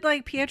was, but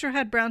like Pietro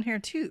had brown hair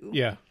too.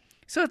 Yeah,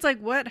 So it's like,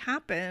 what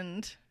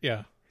happened?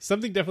 yeah.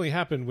 Something definitely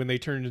happened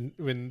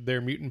when their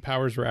mutant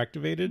powers were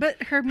activated.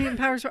 But her mutant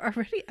powers were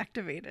already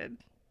activated.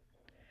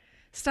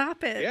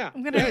 Stop it! Yeah.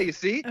 I'm gonna. Yeah, you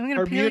see? I'm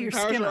gonna Her peel your mutant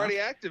powers skin were off. already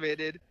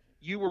activated.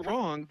 You were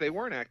wrong. They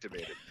weren't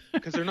activated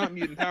because they're not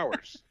mutant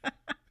powers.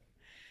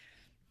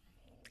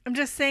 I'm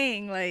just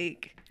saying,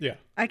 like. yeah,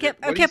 I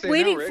kept What do you say now,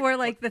 waiting Rick? for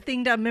like the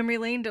thing down memory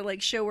lane to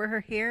like show where her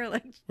hair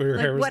Where her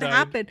like hair was what dyed.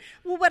 happened.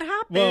 Well, what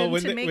happened well,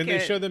 when to they, make when it?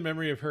 they show the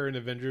memory of her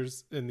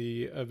in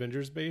the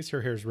Avengers base,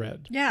 her hair's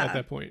red. Yeah. At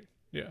that point,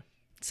 yeah.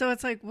 So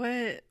it's like,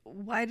 what?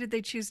 Why did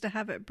they choose to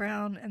have it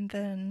brown and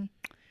then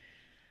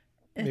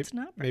it's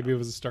not brown? Maybe it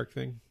was a Stark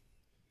thing.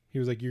 He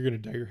was like, "You're gonna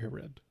dye your hair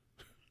red."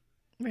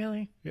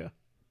 Really? Yeah.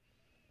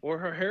 Or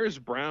her hair is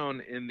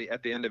brown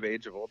at the end of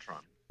Age of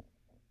Ultron.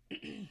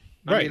 Right.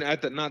 I mean,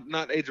 at the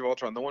not Age of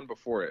Ultron, the one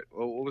before it.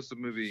 What was the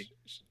movie?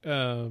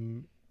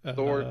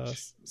 Thor,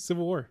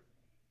 Civil War,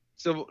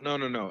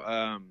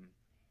 No.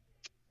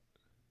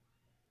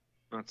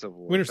 Not Civil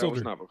War. Winter That Soldier.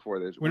 was not before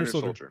this. Winter Winter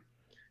Soldier. Soldier.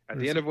 At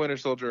the end of Winter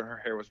Soldier, her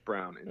hair was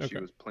brown, and she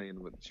Okay. was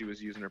she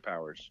was using her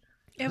powers.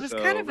 It was So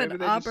kind of maybe an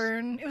they just-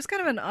 auburn. It was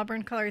kind of an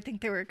auburn color. I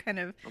think they were kind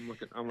of. I'm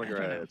looking I right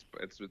don't at know. it.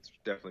 It's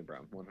definitely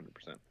brown,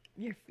 100%.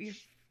 You're,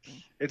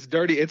 It's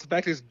dirty. It's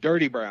back to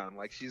dirty brown.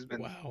 Like she's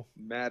been Wow,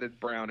 matted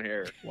brown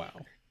hair. wow,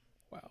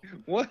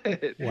 What?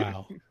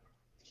 wow.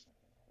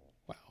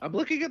 I'm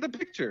looking at the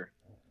picture.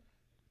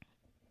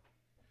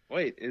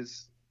 Wait,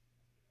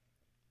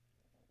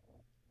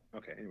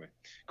 okay, anyway.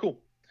 Cool.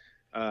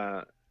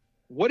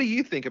 What do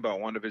you think about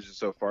WandaVision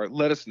so far?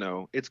 Let us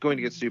know. It's going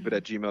to get stupid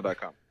at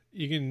gmail.com.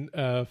 You can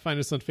find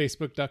us on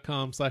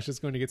Facebook.com/It's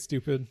Going to Get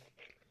Stupid.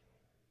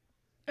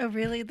 oh,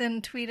 really?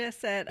 Then tweet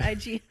us at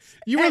IG.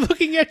 You were At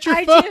looking at your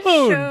IG phone.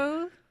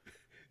 show.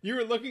 You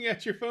were looking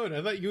at your phone.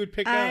 I thought you would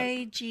pick up.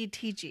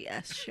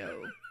 IGTGS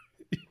show.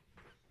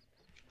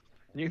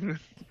 You can,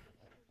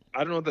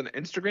 I don't know, the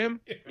Instagram?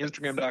 Yes.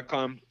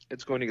 Instagram.com.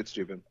 It's going to get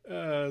stupid.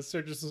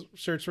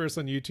 Search for us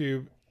on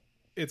YouTube.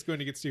 It's Going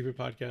to Get Stupid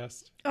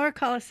podcast. Or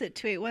call us at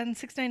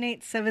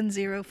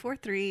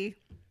 281-698-7043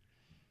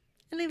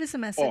 and leave us a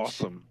message.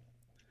 Awesome.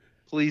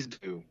 Please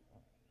do.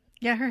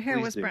 Yeah, her hair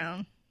Please was do.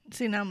 brown.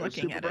 See, now I'm It was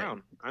looking super at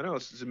brown. I know.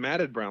 It's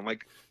matted brown,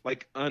 like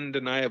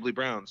undeniably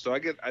brown. So I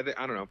don't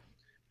know.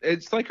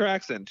 It's like her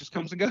accent. Just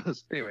comes and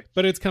goes. Anyway.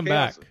 But it's come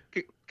Chaos,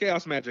 back.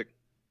 Chaos magic.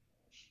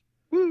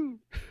 Woo.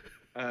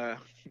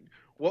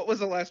 What was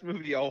the last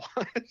movie y'all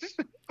watched?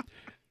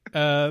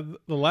 The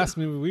last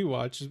movie we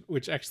watched,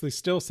 which actually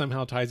still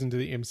somehow ties into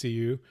the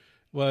MCU,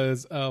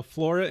 was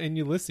Flora and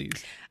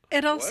Ulysses.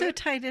 it. Also What?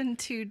 tied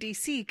into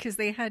DC because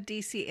they had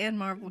DC and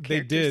Marvel They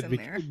characters did in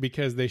there.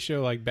 because they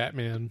show like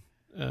Batman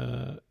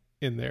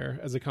in there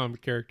as a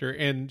comic character,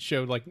 and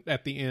showed like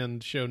at the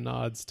end show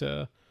nods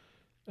to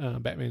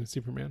Batman and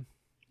Superman.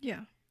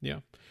 Yeah. Yeah.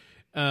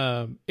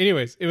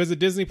 Anyways, it was a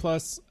Disney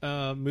Plus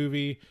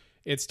movie.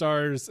 It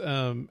stars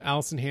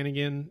Allison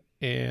Hannigan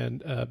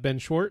and Ben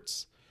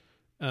Schwartz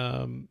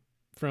from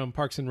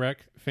Parks and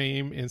Rec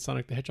fame and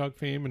Sonic the Hedgehog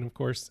fame, and of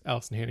course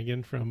Allison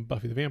Hannigan from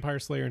Buffy the Vampire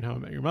Slayer and How I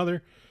Met Your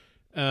Mother.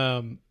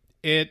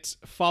 It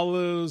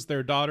follows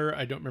their daughter.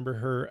 I don't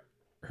remember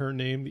her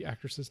name, the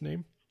actress's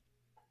name.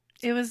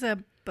 It was a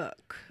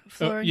book.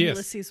 Flora and yes.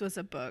 Ulysses was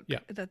a book Yeah.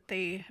 that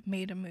they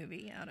made a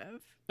movie out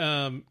of.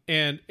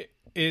 And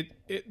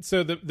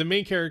so the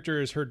main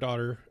character is her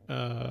daughter,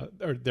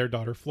 or their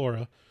daughter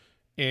Flora,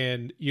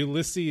 and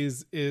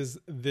Ulysses is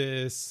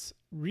this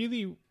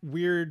really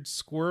weird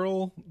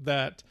squirrel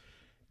that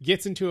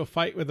gets into a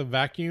fight with a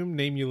vacuum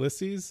named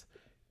Ulysses,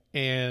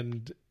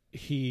 and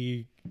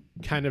he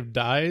kind of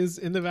dies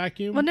in the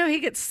vacuum. Well, no, he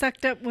gets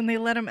sucked up when they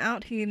let him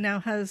out. He now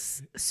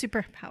has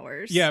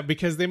superpowers. Yeah,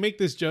 because they make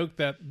this joke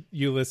that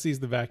Ulysses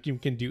the vacuum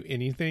can do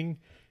anything.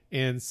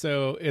 And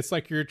so it's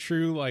like your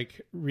true,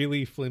 like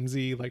really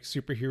flimsy, like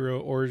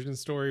superhero origin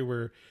story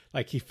where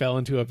like he fell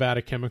into a vat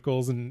of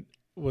chemicals and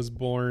was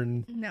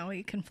born. Now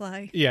he can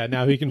fly. Yeah,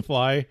 now he can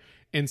fly.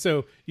 And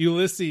so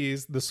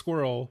Ulysses, the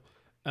squirrel,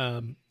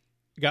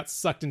 got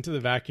sucked into the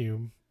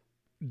vacuum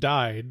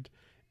died,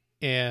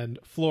 and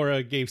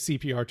Flora gave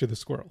CPR to the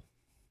squirrel.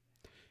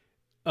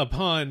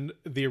 Upon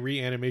the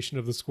reanimation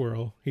of the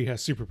squirrel, he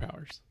has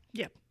superpowers.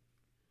 Yep.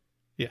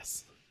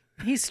 Yes.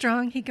 He's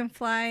strong. He can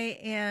fly,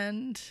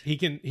 and He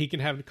can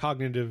have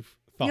cognitive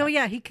thought. oh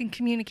yeah, he can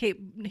communicate.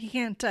 He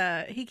can't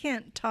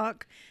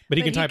talk, But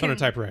he can type on a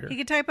typewriter. He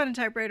can type on a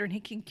typewriter, and he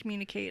can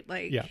communicate.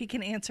 Like Yeah. he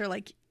can answer,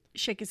 like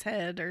shake his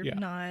head or Yeah.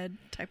 nod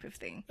type of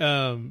thing.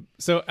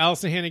 So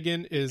Allison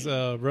Hannigan is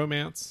a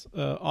romance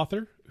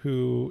author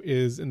who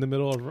is in the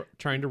middle of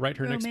trying to write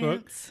her next book.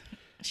 Romance.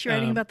 She's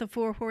writing about the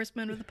 4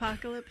 horsemen of the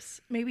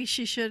apocalypse. Maybe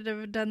she should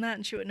have done that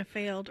and she wouldn't have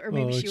failed. Or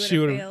maybe she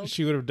would have failed.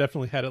 She would have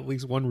definitely had at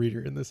least one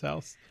reader in this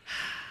house.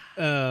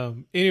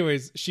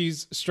 Anyways,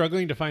 she's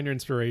struggling to find her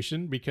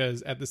inspiration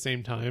because at the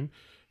same time,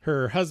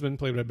 her husband,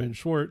 played by Ben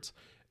Schwartz,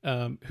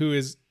 who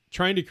is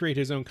trying to create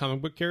his own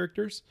comic book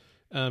characters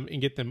and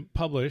get them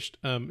published,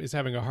 is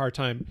having a hard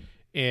time.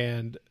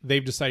 And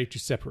they've decided to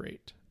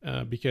separate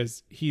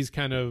because he's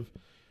kind of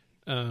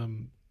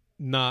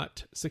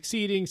not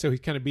succeeding, so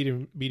he's kind of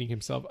beating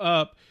himself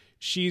up.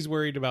 She's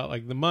worried about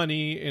like the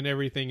money and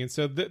everything, and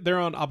so they're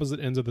on opposite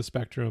ends of the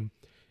spectrum,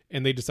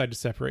 and they decide to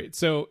separate.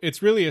 So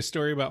it's really a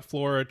story about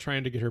Flora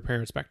trying to get her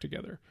parents back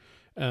together.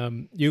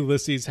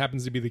 Ulysses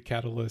happens to be the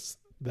catalyst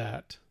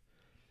that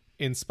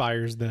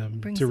inspires them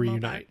Brings to them all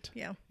reunite.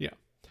 back. Yeah.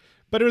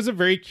 But it was a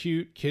very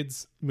cute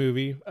kids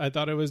movie. I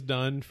thought it was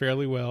done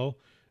fairly well.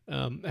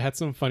 It had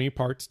some funny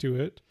parts to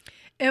it.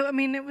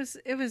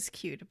 It was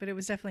cute, but it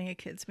was definitely a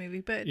kids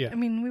movie. But Yeah. I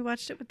mean, we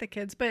watched it with the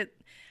kids. But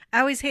I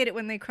always hate it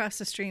when they cross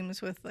the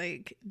streams with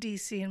like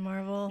DC and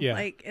Marvel. Yeah.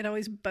 Like it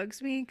always bugs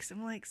me because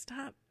I'm like,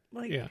 stop.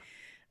 Like Yeah.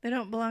 they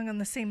don't belong on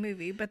the same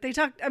movie. But they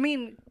talked. I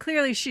mean,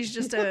 clearly she's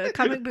just a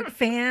comic book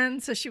fan,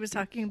 so she was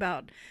talking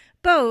about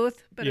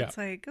both. But Yeah. it's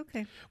like,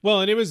 okay,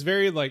 Well, and it was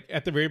very like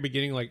at the very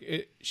beginning,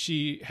 like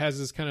she has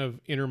this kind of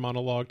inner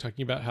monologue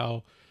talking about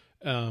how,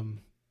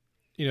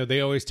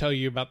 they always tell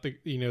you about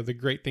the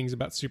great things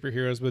about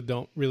superheroes, but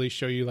don't really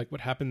show you like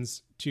what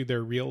happens to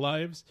their real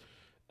lives.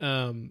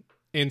 And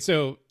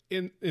so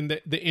in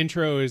the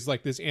intro is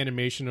like this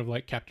animation of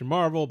like Captain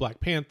Marvel, Black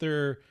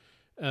Panther.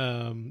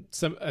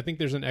 I think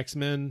there's an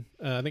X-Men.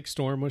 I think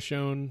Storm was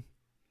shown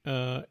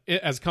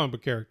as comic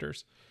book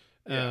characters.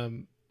 Yeah.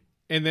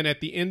 And then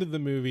at the end of the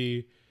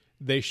movie,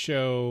 they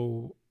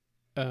show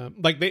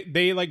like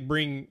they like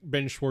bring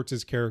Ben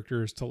Schwartz's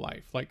characters to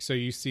life. Like, so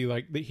you see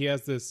like he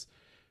has this,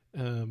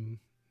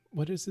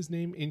 what is his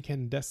name?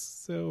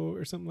 Incandesto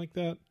or something like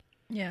that.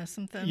 yeah,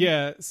 something.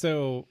 Yeah.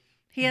 So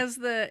he has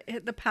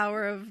the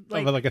power of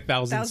like, like like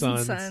 1,000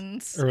 suns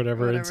suns or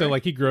whatever. And so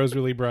like he grows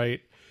really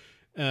bright.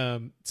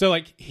 So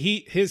like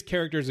his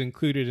character is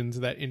included into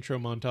that intro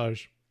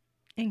montage.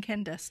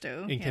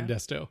 Incandesto. Yeah.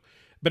 Incandesto.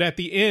 But at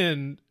the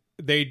end,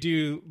 they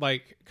do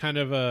like kind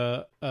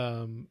of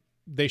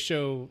they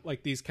show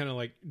like these kind of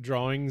like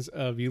drawings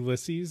of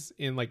Ulysses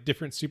in like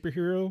different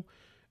superhero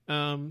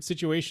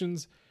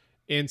situations.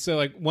 And so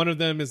like one of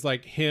them is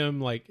like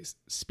him like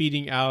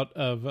speeding out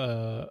of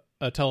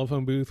a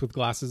telephone booth with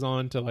glasses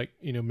on to like,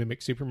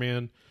 mimic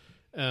Superman.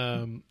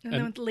 And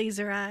then with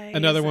laser eyes.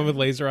 Another one with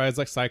laser eyes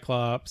like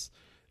Cyclops.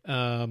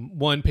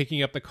 One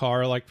picking up the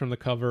car like from the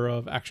cover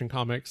of Action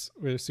Comics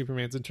with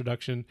Superman's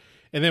introduction,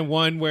 and then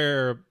one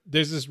where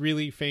there's this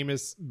really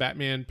famous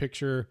Batman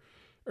picture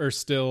or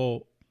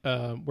still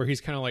where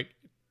he's kind of like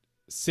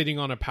sitting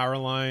on a power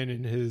line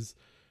and his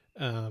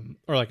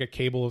or like a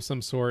cable of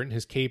some sort, and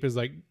his cape is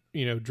like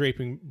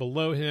draping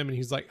below him, and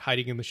he's like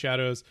hiding in the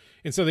shadows.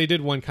 And so they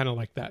did one kind of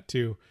like that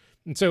too.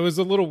 And so it was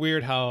a little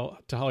weird how,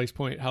 to Holly's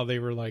point, how they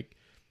were like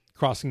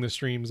crossing the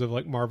streams of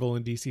like Marvel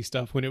and DC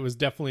stuff when it was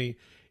definitely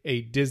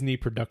a Disney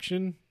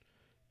production,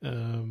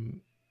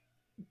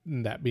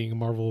 that being a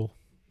Marvel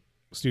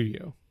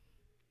studio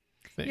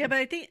thing. Yeah,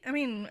 but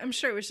I'm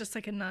sure it was just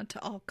like a nod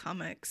to all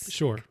comics.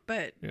 Sure.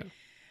 But Yeah.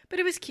 But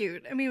it was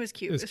cute. I mean, it was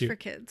cute. It was cute. for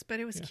kids, but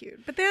it was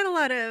cute. But they had a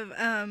lot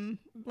of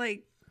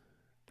like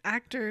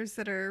actors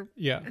that are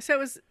So it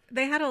was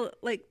they had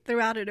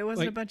throughout it. It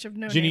wasn't Like, a bunch of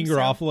no Janine names.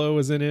 Garofalo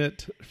was in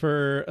it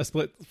for a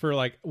split for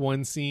like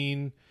one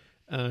scene.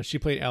 She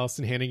played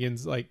Allison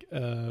Hannigan's like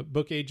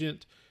book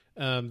agent.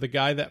 The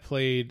guy that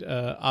played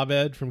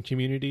Abed from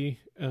Community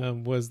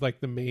was like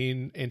the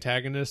main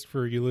antagonist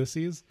for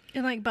Ulysses.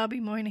 And like Bobby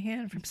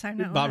Moynihan from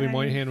Saturday Night Bobby Live.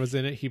 Moynihan was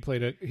in it. He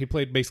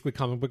played basically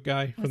comic book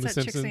guy from What's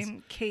The that chick's Simpsons.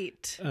 name?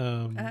 Kate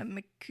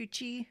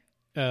McCucci.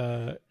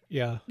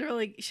 Yeah,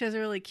 She has a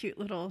really cute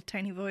little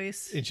tiny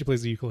voice. and she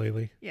plays the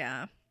ukulele.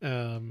 Yeah.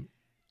 And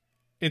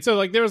so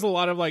like there was a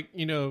lot of like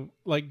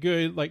like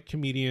good like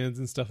comedians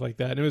and stuff like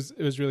that, and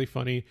it was really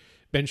funny.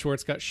 Ben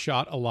Schwartz got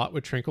shot a lot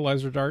with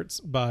tranquilizer darts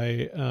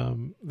by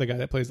the guy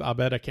that plays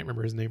Abed. I can't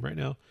remember his name right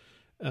now.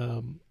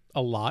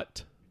 A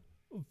lot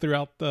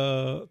throughout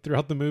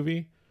the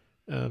movie,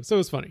 so it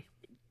was funny.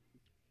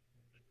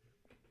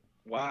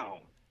 Wow.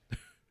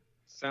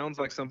 Sounds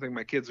like something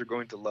my kids are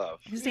going to love.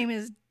 His name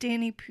is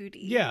Danny Pudi.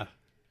 Yeah.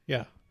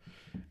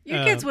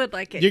 Your kids would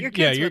like it. Your Your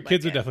kids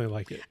would it. definitely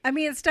like it. I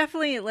mean, it's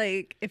definitely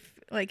like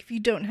if you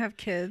don't have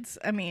kids,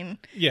 I mean,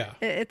 Yeah,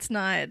 it's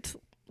not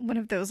one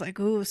of those like,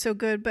 oh, so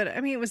good. But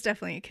I mean, it was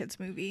definitely a kids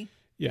movie.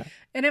 Yeah.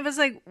 And it was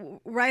like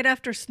right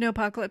after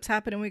Snowpocalypse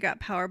happened and we got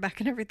power back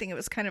and everything. It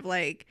was kind of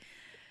like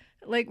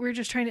we were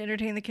just trying to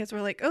entertain the kids.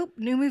 We're like, oh,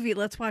 new movie,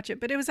 let's watch it.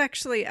 But it was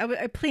actually,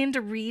 I planned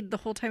to read the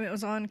whole time it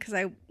was on because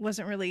it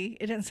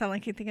didn't sound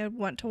like anything I'd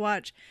want to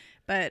watch.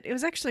 But it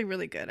was actually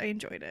really good. I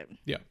enjoyed it.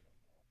 Yeah.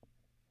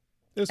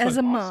 It was As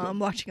fun. a mom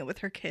watching it with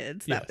her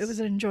kids, Yes. it was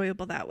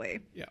enjoyable that way.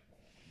 Yeah.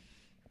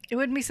 It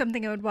wouldn't be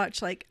something I would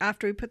watch like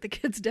after we put the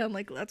kids down.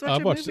 Like, let's watch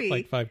I've a watched movie. it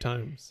like 5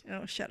 times.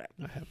 Oh, shut up!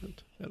 I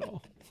haven't at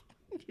all.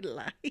 You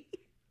lie.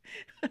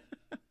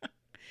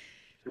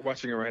 You're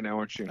watching it right now,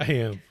 aren't you? I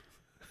am.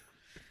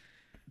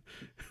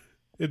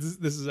 This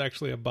is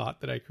actually a bot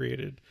that I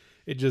created.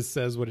 It just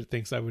says what it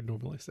thinks I would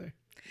normally say.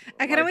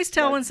 I can always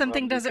tell like when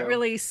something doesn't Nico.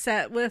 really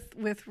set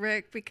with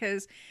Rick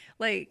because,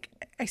 like,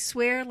 I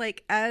swear,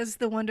 like, as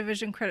the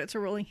WandaVision credits are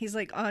rolling, he's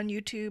like on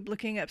YouTube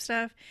looking up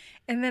stuff,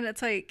 and then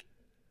it's like,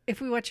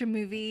 if we watch a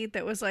movie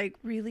that was like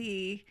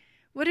really,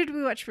 what did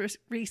we watch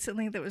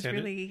recently that was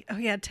Tenet? really? Oh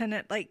yeah,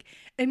 Tenet. Like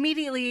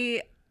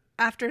immediately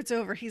after it's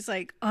over, he's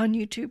like on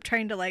YouTube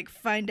trying to like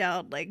find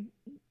out like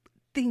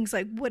things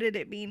like what did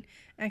it mean.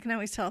 And I can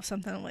always tell if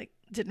something like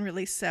didn't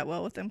really set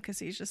well with him because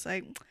he's just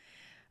like,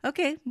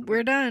 okay,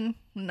 we're done.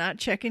 Not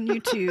checking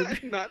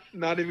YouTube.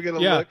 not even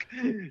gonna Yeah. look.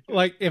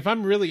 Like if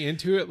I'm really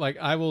into it, like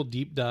I will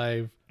deep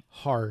dive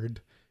hard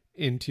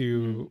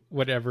into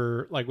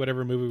whatever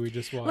movie we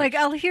just watched. Like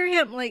I'll hear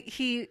him like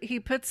he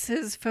puts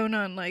his phone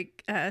on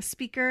like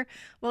speaker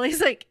while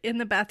he's like in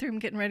the bathroom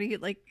getting ready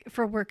like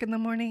for work in the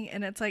morning,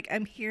 and it's like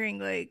I'm hearing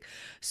like,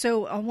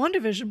 so on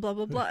WandaVision blah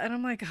blah blah, and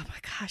I'm like, oh my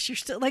gosh, you're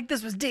still like,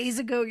 this was days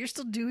ago, you're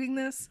still doing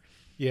this.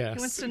 yes. He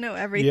wants to know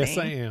everything. Yes,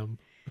 I am.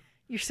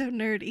 You're so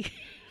nerdy.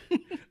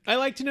 I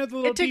like to know the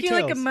little It took details.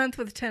 you like a month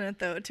with Tenet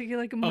though. It took you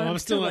like a month. I'm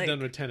still to, not like,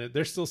 done with Tenet.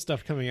 There's still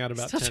stuff coming out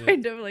about still Tenet.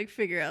 trying to like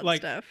figure out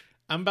Like, stuff.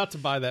 I'm about to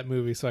buy that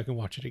movie so I can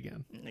watch it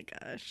again. Oh my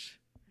gosh.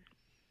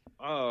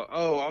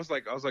 Oh, I was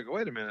like,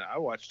 wait a minute, I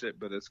watched it,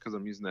 but it's because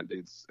I'm using that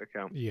dude's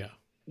account. Yeah.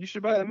 You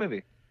should buy that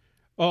movie.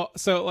 Well,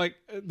 so like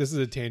this is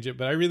a tangent,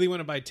 but I really want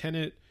to buy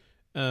Tenet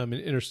and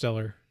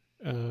Interstellar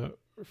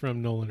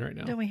from Nolan right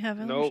now. Don't we have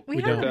Nope, we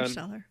we have don't.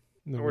 Interstellar.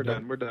 No, We're we don't.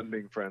 done. We're done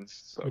being friends.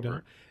 So We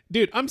don't.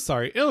 Dude, I'm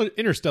sorry.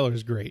 Interstellar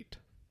is great.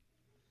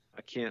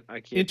 I can't.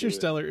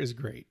 Interstellar is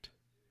great.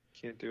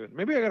 Can't do it.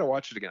 Maybe I gotta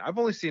watch it again. I've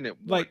only seen it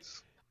Like,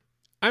 once.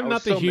 I'm I not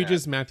was the so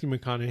hugest Matthew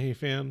McConaughey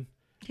fan,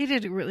 He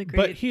did really great.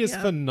 but he is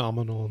yeah.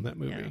 phenomenal in that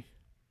movie. Yeah.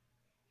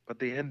 But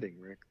the ending,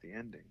 Rick, the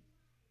ending.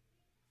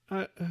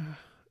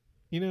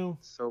 You know,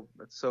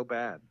 It's so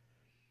bad.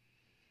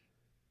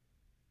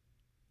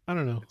 I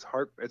don't know.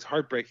 It's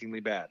heartbreakingly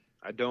bad.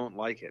 I don't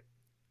like it.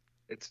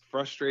 It's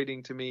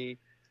frustrating to me.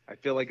 I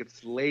feel like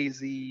it's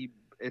lazy.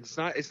 It's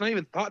not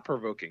even thought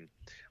provoking.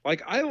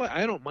 Like I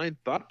don't mind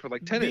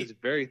like Tenet is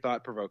very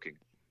thought provoking,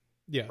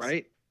 Yes.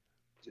 right?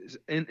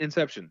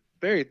 Inception,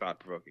 very thought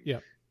provoking. Yeah.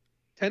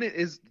 Tenet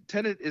is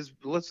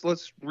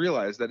let's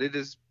realize that it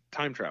is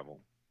time travel.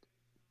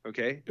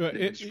 Okay?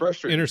 It's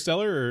frustrating.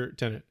 Interstellar or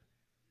Tenet?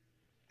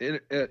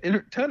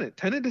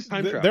 Tenet is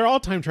time travel. They're all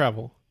time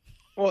travel.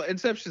 Well,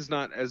 Inception's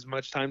not as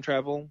much time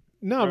travel.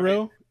 No, Right.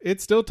 bro.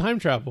 It's still time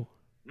travel.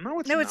 No,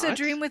 it's No, not. it's a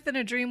dream within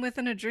a dream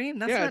within a dream.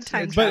 That's Yeah, not it's-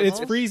 time it's- travel. But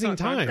it's freezing not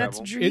time time. That's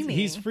travel. dreaming.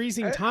 He's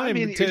freezing time I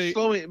mean, to. you're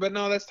slowing, but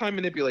no, that's time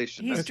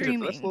manipulation. He's That's different.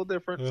 dreaming. That's a little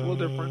different. It's a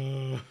little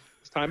different. Uh,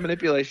 It's time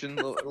manipulation.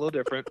 A little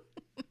different.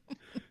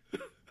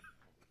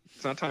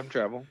 It's not time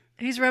travel.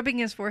 He's rubbing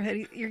his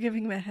forehead. You're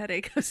giving him a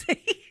headache,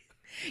 Jose.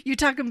 You're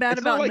talking bad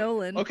It's not about like-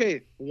 Nolan.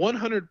 Okay,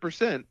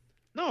 100%.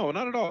 No,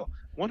 not at all.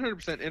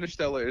 100%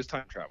 Interstellar is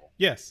time travel.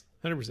 yes,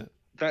 100%.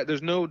 That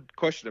there's no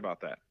question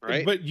about that,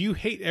 right? But you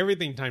hate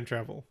everything time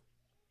travel,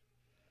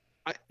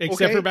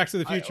 except okay, for Back to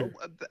the Future.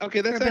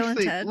 Okay, that's Or Bill and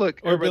actually Ted.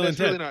 look. Or Bill that's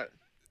and really Ted. not.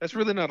 That's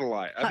really not a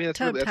lie. I Hot mean, that's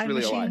Tub really Time a lie.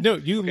 Machine. No,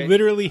 you Okay.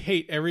 literally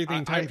hate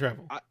everything time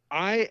travel.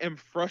 I am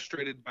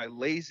frustrated by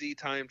lazy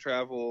time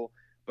travel,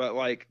 but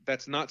like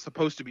that's not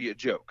supposed to be a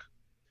joke.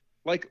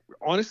 Like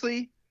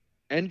honestly,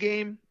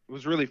 Endgame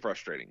was really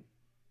frustrating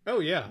Oh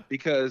yeah.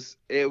 because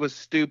it was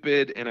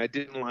stupid and I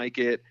didn't like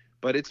it.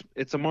 But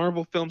it's a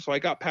Marvel film, so I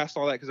got past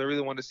all that because I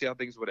really wanted to see how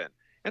things would end,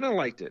 and I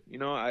liked it. You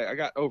know, I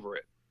got over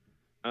it.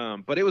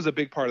 But it was a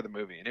big part of the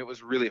movie, and it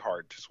was really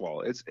hard to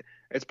swallow. It's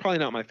probably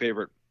not my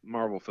favorite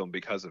Marvel film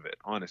because of it,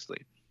 honestly.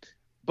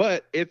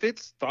 But if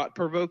it's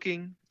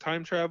thought-provoking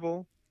time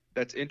travel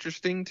that's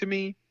interesting to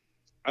me,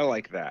 I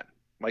like that.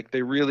 Like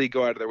they really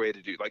go out of their way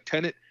to do. Like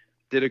Tenet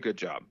did a good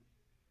job.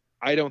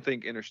 I don't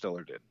think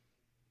Interstellar did.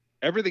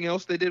 Everything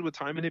else they did with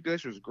time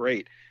manipulation was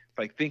great.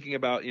 Like thinking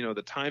about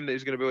the time that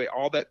he's going to be away,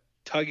 all that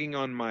tugging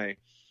on my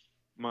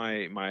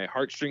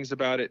heartstrings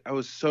about it. I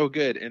was so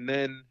good, and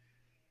then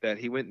that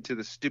he went into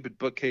the stupid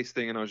bookcase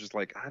thing, and I was just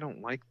like, I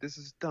don't like this.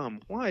 Is dumb.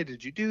 Why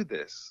did you do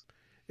this?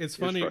 It's It's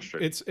funny.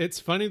 frustrating. It's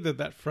funny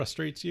that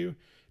frustrates you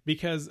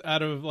because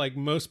out of like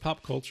most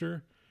pop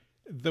culture,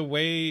 the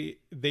way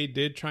they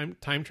did time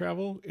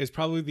travel is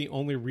probably the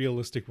only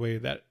realistic way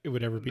that it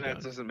would ever be That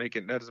done. doesn't make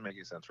any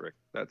sense, Rick.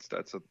 That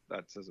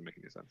doesn't make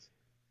any sense.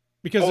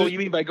 Because Oh, you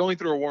mean by going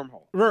through a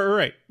wormhole?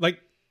 right. Like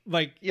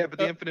Yeah, but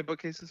the infinite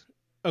bookcases.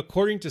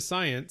 according to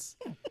science,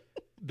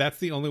 that's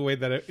the only way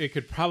that it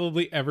could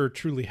probably ever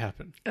truly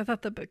happen. I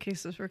thought the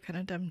bookcases were kind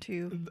of dumb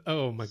too.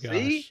 Oh my gosh.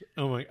 See?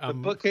 Oh my. The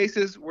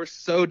bookcases were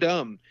so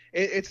dumb.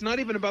 It's not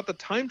even about the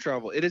time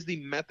travel. It is the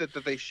method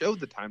that they showed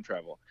the time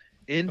travel.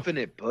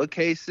 Infinite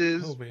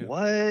bookcases. Oh, man.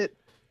 What?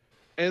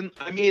 And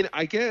I mean,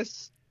 I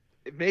guess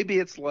maybe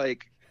it's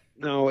like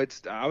no.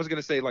 It's I was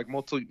gonna say like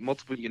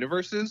multiple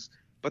universes,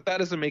 but that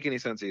doesn't make any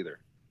sense either.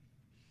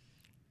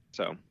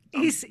 So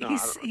He's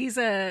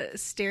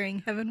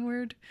staring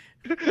heavenward.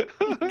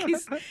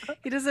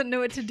 He doesn't know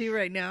what to do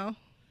right now.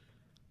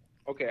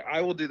 Okay,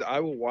 I will do that. I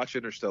will watch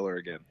Interstellar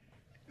again.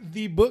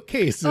 The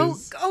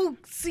bookcases. Oh,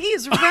 see,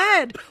 he's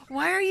red.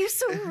 Why are you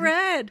so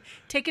red?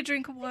 Take a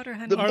drink of water,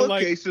 honey. The Are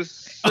like- bookcases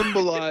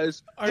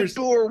symbolize are the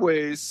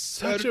doorways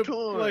such at a a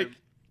time. like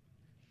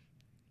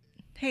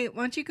Hey,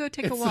 why don't you go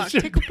take a it's walk?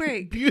 such Take a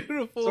break.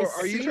 Beautiful. So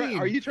are you scene. trying?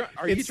 Are you trying?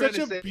 Are It's you trying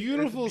such to a say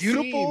beautiful it's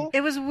beautiful?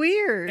 It was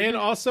weird. And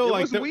also, It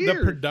like was the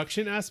weird.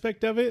 production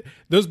aspect of it,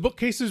 those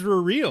bookcases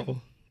were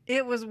real.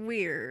 It was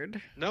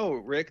weird. No,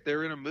 Rick,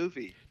 they're in a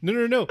movie.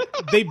 No.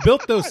 They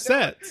built those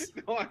sets.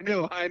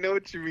 No, I know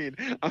what you mean.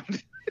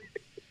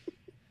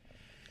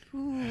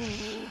 Ooh,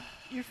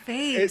 your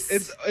face.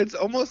 It's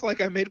almost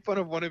like I made fun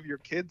of one of your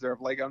kids, or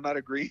like I'm not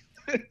agreeing.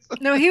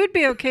 No, he would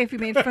be okay if you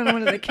made fun of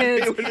one of the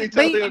kids. He would be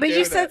totally but okay you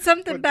with said that.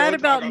 something But bad don't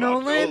about talk about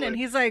Nolan, Nolan. and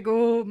he's like,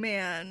 "Oh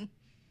man,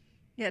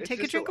 yeah, It's take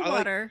a just drink of I like-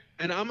 water,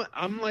 And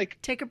I'm like,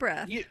 take a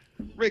breath."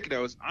 Rick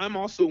knows I'm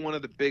also one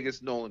of the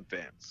biggest Nolan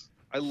fans.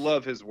 I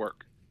love his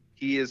work.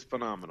 He is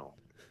phenomenal.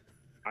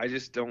 I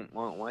just don't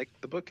like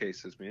the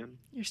bookcases, man.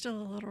 You're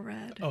still a little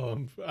red. Oh,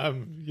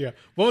 yeah.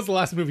 What was the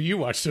last movie you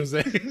watched,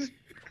 Jose?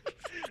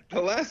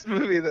 The last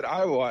movie that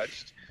I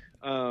watched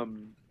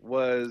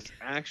was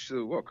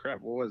actually, whoa,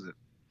 crap, what was it?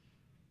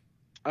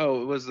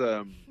 Oh, it was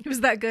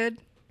Was that good?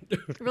 It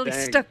really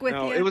dang. stuck with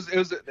No, you. it was. So I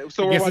we're guess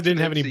it watching didn't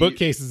have any MCU.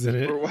 bookcases in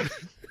it.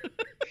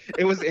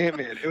 It was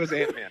Ant-Man. It was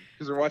Ant-Man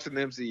because we're watching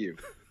the MCU.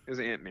 It was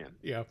Ant-Man.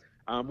 Yeah.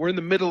 We're in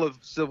the middle of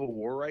Civil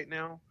War right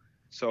now,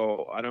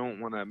 so I don't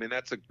want to. I mean,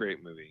 that's a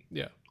great movie,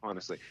 Yeah.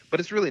 honestly, but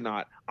it's really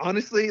not.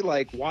 Honestly,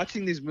 like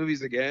watching these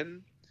movies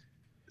again,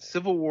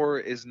 Civil War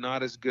is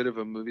not as good of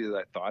a movie as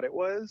I thought it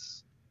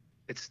was.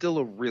 It's still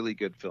a really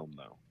good film,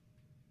 though.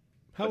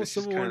 How But was it's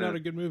just Civil War kinda- not a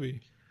good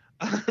movie?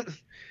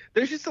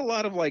 There's just a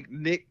lot of like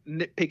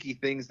nitpicky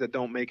things that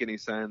don't make any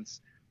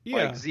sense.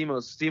 Yeah. Like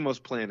Zemo's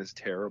plan is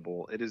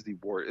terrible. It is the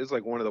worst. It's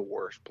like one of the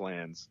worst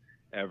plans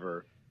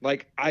ever.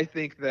 Like I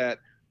think that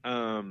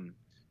Ronan's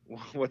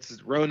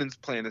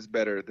plan is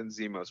better than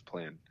Zemo's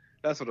plan.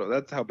 That's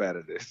how bad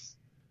it is.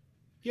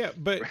 Yeah,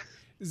 but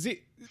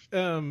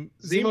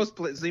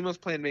Zemo's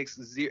plan makes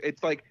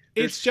it's like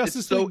It's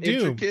Justice so League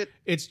Doom. intricate.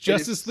 it's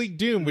Justice League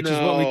Doom, which is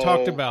what we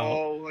talked about.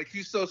 Oh, like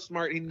he's so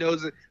smart. He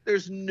knows it.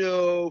 There's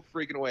no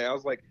freaking way. I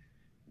was like,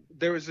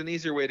 there was an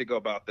easier way to go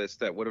about this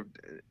that would have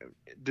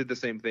did the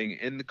same thing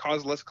and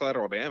caused less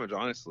collateral damage,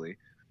 honestly.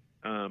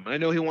 I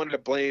know he wanted to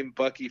blame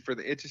Bucky for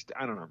the. It just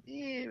I don't know.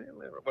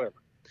 Whatever.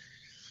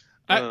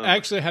 I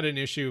actually had an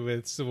issue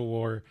with Civil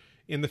War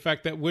in the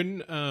fact that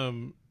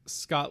wouldn't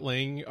Scott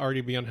Lang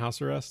already be on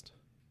house arrest?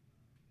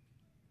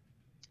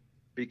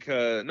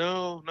 Because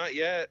no, not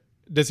yet.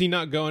 Does he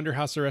not go under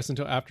house arrest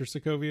until after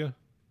Sokovia?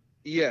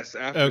 Yes,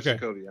 after Okay.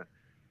 Sokovia.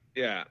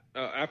 Yeah,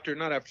 not after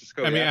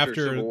Sokovia. I mean,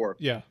 after Civil War.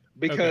 Yeah.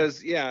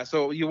 Because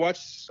so you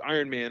watch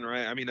Iron Man,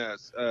 right? I mean,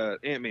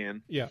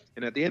 Ant-Man. Yeah.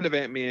 And at the end of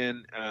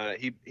Ant-Man,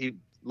 he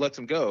lets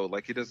him go.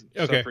 Like he doesn't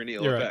Okay, suffer any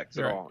ill you're right, effects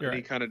you're at right, all, you're and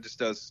he right. kind of just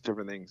does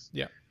different things.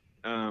 Yeah.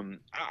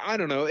 I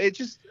don't know. It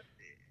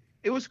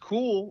was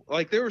cool.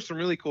 Like there were some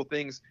really cool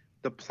things.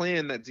 The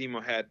plan that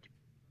Zemo had,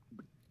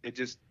 it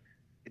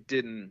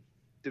didn't.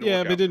 Yeah, work but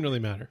it out. didn't really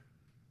matter.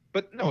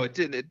 But no, it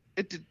didn't.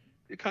 It did.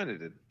 It kind of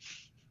did.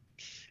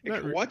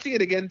 Not re- Watching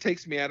it again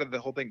takes me out of the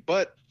whole thing.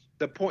 But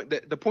the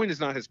point is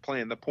not his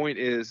plan. The point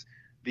is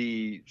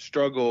the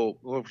struggle.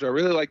 Which I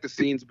really like the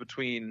scenes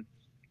between.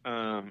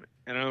 And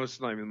I know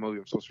it's not even the movie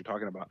I'm supposed to be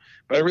talking about,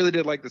 but I really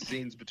did like the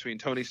scenes between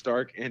Tony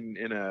Stark and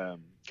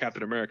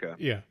Captain America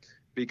Yeah.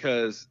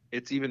 because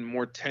it's even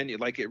more tenuous.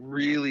 Like it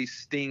really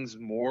stings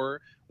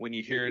more when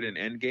you hear it in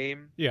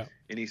Endgame. Yeah.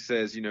 And he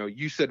says,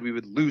 you said we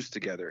would lose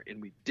together, and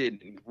we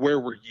didn't. And where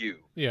were you?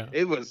 Yeah.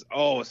 It was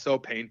so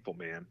painful,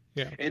 man.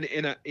 Yeah.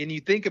 And you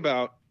think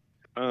about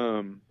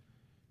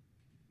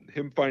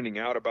him finding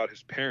out about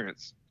his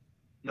parents,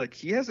 like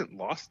he hasn't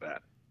lost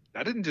that.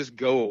 That didn't just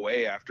go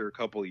away after a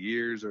couple of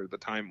years or the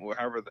time, or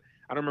however.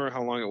 I don't remember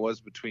how long it was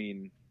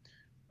between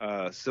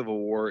Civil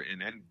War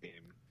and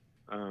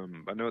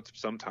Endgame. I know it's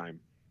some time,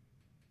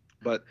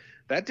 but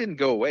that didn't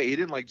go away. He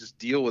didn't like just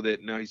deal with it.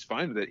 And now he's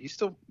fine with it. He's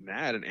still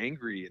mad and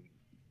angry and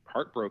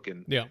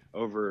heartbroken. Yeah.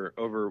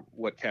 Over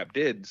what Cap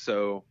did.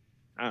 So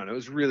I don't know. It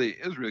was really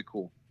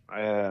cool.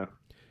 I don't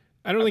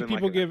I've think been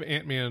people liking give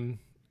Ant-Man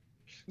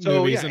So,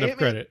 movies yeah, enough Ant-Man-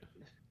 credit.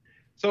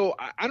 So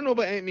I don't know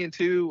about Ant-Man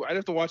 2. I'd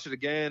have to watch it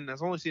again.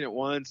 I've only seen it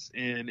once,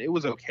 and it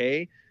was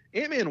okay.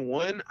 Ant-Man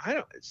 1, I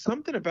don't,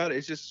 something about it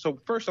is just so.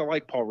 First, I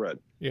like Paul Rudd.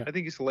 Yeah. I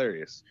think he's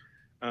hilarious.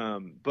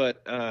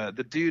 But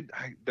the dude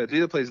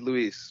that plays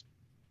Luis,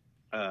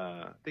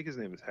 I think his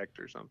name is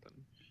Hector something.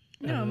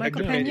 No,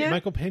 Michael no, Pena.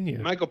 Michael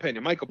Pena. Michael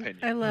Pena.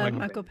 I love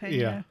Michael Pena.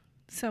 Yeah.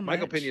 So much.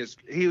 Michael Pena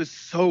he was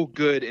so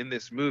good in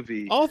this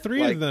movie. All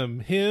three Like, of them.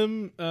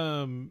 Him,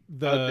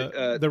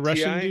 the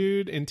Russian T.I.?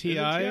 dude, and Is it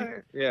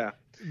T.I. Yeah.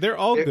 They're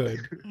all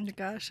good. Oh my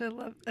gosh, I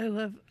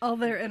love all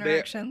their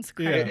interactions.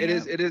 Yeah. It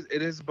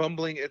is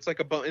bumbling. It's like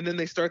and then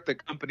they start the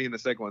company in the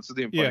second one, so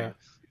the funny. Yeah.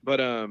 But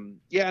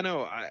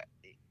no,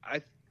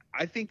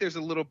 I think there's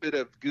a little bit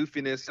of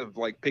goofiness of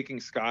like picking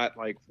Scott,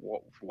 like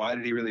why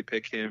did he really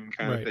pick him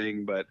kind of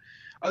thing. But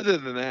other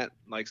than that,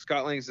 like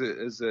Scott Lang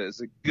is a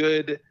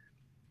good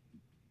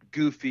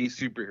goofy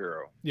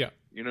superhero. Yeah.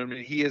 You know what I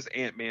mean? He is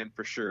Ant-Man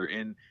for sure.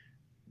 And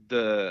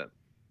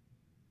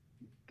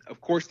of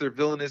course their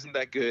villain isn't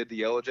that good, the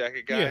Yellow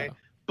Jacket guy. Yeah.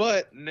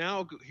 But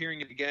now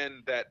hearing it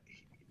again that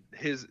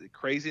his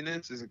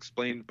craziness is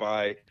explained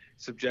by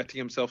subjecting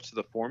himself to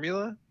the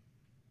formula,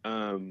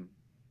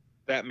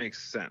 that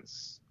makes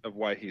sense of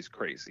why he's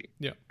crazy.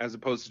 Yeah. As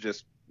opposed to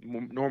just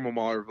normal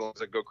Marvel villains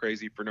that go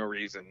crazy for no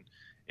reason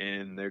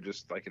and they're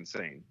just like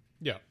insane.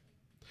 Yeah.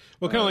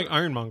 Well, kind of like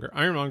Ironmonger.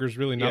 Ironmonger's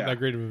really not that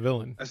great of a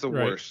villain. That's the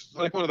worst.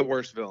 Like one of the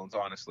worst villains,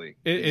 honestly.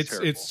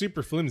 It's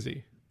super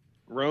flimsy.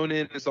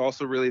 Ronan is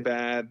also really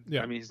bad.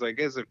 Yeah. I mean, he's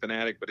a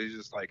fanatic, but he's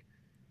just like,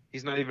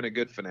 he's not even a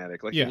good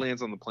fanatic. Like he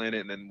lands on the planet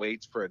and then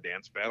waits for a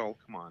dance battle.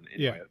 Come on.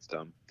 Anyway, that's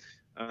dumb.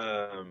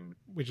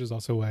 Which is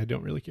also why I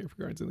don't really care for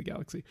Guardians of the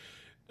Galaxy.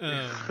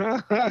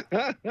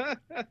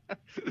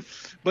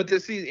 But to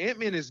see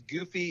Ant-Man is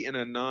goofy in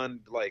a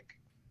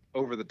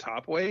over the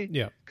top way.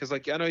 Yeah. Because I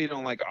know you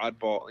don't like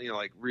oddball,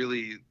 like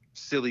really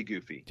silly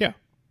goofy. Yeah.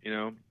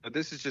 But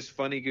this is just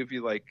funny goofy,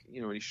 when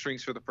he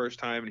shrinks for the first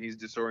time and he's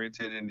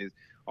disoriented and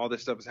all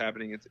this stuff is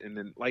happening. And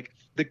then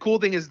the cool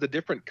thing is the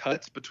different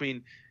cuts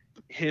between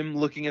him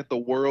looking at the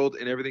world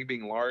and everything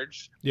being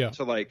large. Yeah.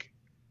 So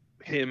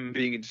him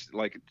being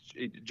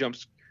it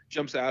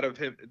jumps out of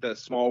the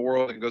small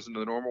world and goes into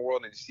the normal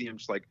world, and you see him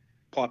just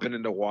plopping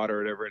into water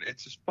or whatever, and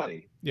it's just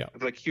funny. Yeah.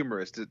 It's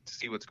humorous to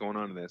see what's going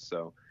on in this.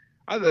 So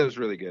I thought it was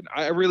really good.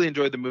 I really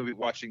enjoyed the movie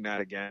watching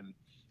that again.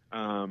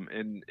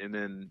 And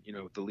then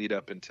the lead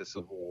up into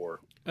Civil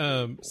War.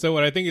 So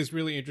what I think is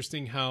really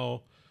interesting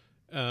how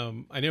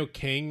I know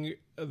Kang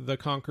the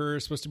Conqueror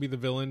is supposed to be the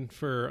villain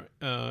for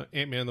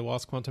Ant-Man and the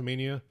Wasp: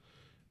 Quantumania.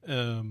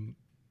 And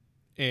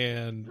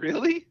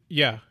really?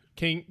 Yeah,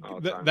 Kang.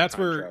 That's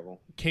where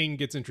travel. Kang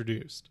gets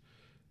introduced,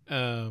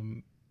 or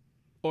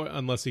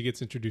unless he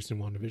gets introduced in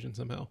WandaVision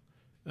somehow,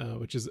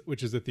 which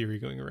is a theory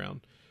going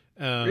around.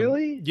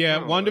 Really? Yeah,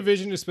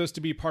 WandaVision is supposed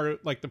to be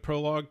part of the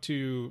prologue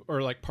to,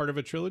 or part of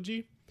a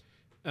trilogy,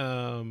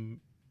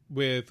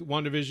 with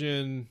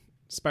WandaVision,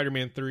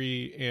 Spider-Man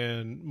 3,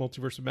 and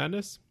Multiverse of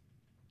Madness.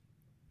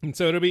 And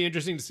so it'll be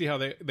interesting to see how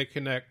they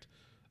connect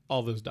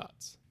all those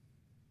dots.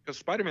 Because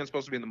Spider-Man's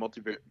supposed to be in the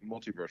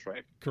multiverse,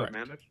 right? Correct.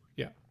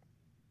 Yeah.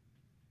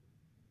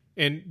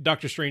 And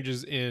Doctor Strange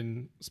is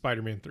in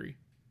Spider-Man 3.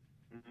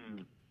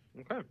 Mm-hmm.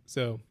 Okay.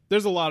 So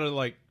there's a lot of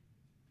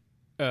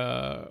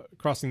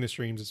crossing the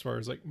streams as far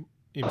as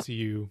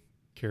MCU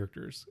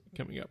characters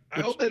coming up.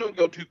 I hope they don't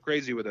go too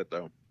crazy with it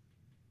though.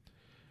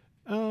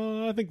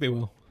 I think they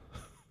will.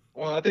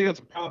 Well, I think that's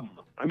a problem.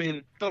 I mean,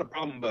 it's not a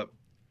problem, but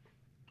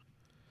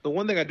the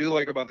one thing I do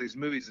like about these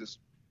movies is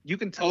you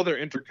can tell they're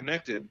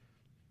interconnected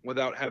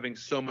without having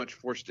so much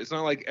forced. It's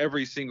not like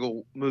every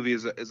single movie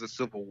is a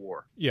civil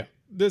war. Yeah,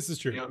 this is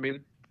true. You know what I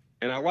mean?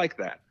 And I like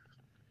that.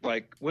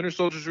 Winter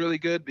Soldier's really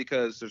good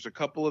because there's a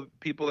couple of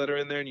people that are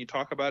in there and you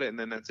talk about it and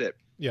then that's it.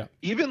 Yeah.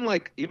 Even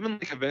like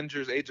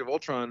Avengers: Age of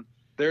Ultron,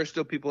 there are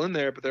still people in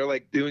there, but they're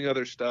doing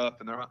other stuff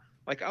and they're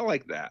I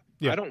like that.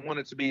 Yeah. I don't want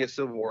it to be a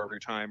civil war every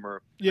time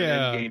or an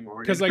Endgame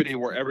or an Infinity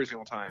War every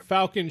single time.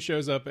 Falcon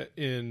shows up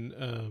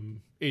in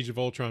Age of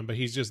Ultron, but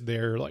he's just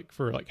there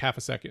for half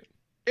a second.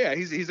 Yeah,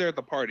 he's there at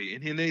the party,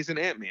 and then he's an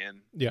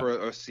Ant-Man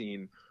for a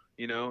scene,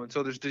 and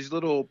so there's these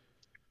little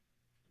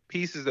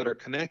pieces that are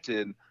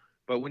connected,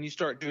 but when you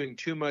start doing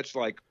too much,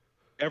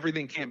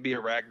 everything can't be a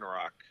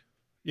Ragnarok.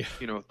 Yeah.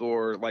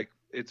 Thor,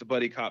 it's a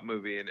buddy cop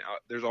movie, and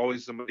there's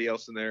always somebody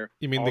else in there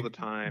all the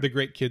time. The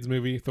great kids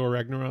movie, Thor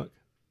Ragnarok?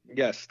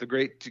 Yes, the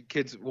great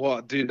kids.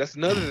 Well, dude, that's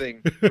another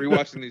thing,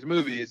 rewatching these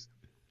movies,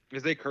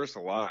 is they curse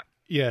a lot.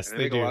 Yes, and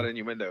they make a lot of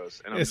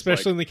innuendos. And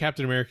especially in the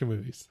Captain America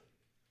movies.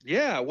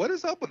 Yeah, what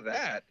is up with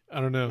that?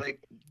 I don't know.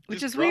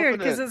 Which is weird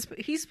because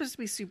he's supposed to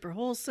be super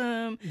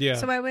wholesome. Yeah.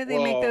 So why would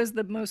they make those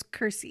the most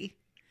cursy?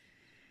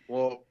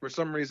 Well, for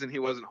some reason he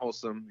wasn't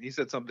wholesome. He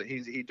said something.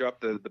 He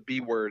dropped the B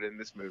word in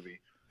this movie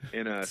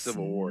in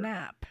Civil War.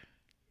 Snap.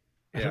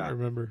 I don't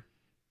remember.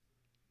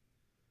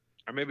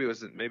 Or maybe it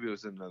was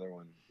another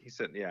one. He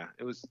said, he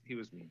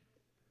was mean.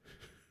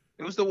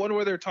 It was the one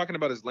where they were talking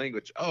about his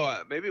language.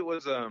 Oh, maybe it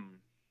was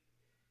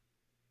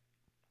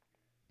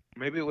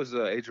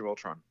Age of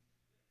Ultron.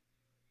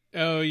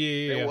 Oh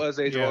yeah. It was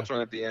Age of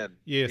Ultron at the end.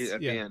 Yes, at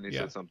the end he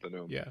said something to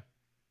him. Yeah.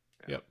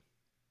 Yep.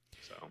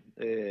 So,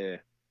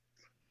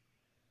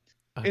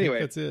 Anyway,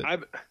 that's it.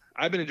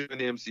 I've been enjoying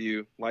the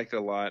MCU, liked it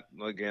a lot.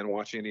 Again,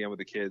 watching it again with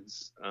the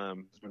kids,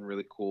 it's been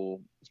really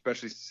cool,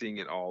 especially seeing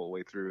it all the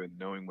way through and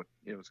knowing what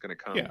what's going to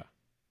come. Yeah.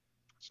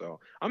 So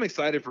I'm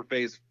excited for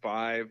Phase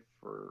 5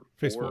 or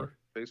Phase 4.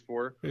 Phase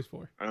 4. Phase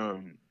 4.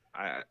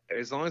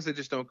 As long as they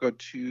just don't go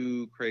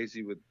too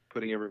crazy with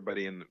putting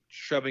everybody in,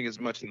 shoving as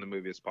much in the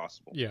movie as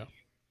possible. Yeah.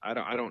 I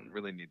don't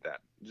really need that.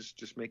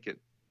 Just make it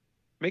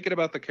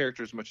about the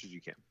character as much as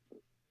you can.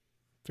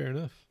 Fair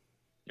enough.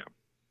 Yeah.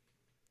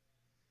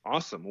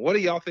 Awesome. What do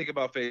y'all think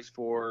about Phase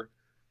 4?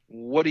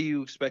 What are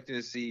you expecting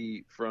to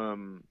see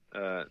from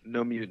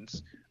No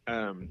Mutants?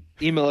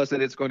 Email us at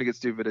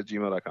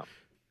itsgoingtogetstupid@gmail.com.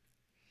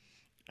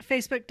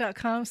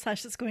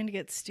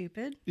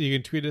 Facebook.com/itsgoingtogetstupid. You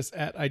can tweet us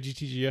at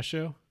IGTGS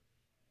Show.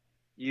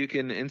 You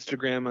can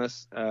Instagram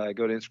us.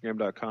 Go to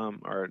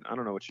Instagram.com, or I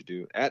don't know what you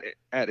do. At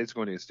It's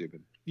Going to Get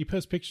Stupid. You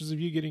post pictures of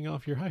you getting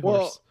off your high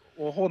horse.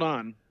 Well, hold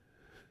on.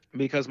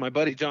 Because my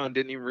buddy John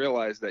didn't even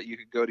realize that you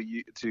could go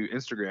to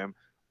Instagram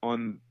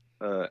on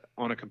a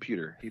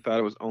computer. He thought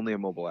it was only a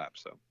mobile app.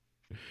 So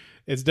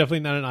it's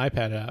definitely not an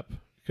iPad app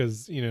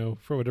because,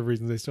 for whatever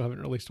reason, they still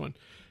haven't released one.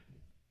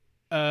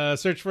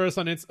 Search for us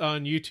on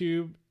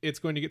YouTube. It's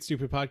Going to Get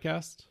Stupid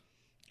Podcast.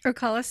 Or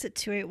call us at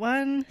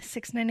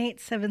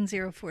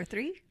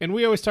 281-698-7043. And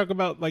we always talk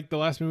about the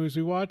last movies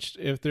we watched.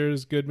 If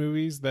there's good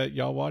movies that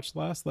y'all watched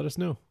last, let us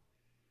know.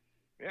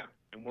 Yeah,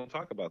 and we'll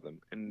talk about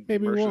them. And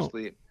maybe we won't.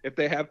 If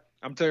they have,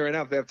 I'm telling you right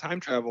now, if they have time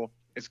travel,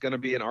 it's going to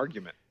be an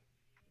argument.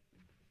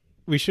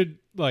 We should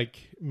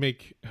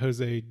make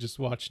Jose just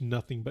watch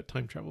nothing but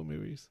time travel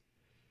movies.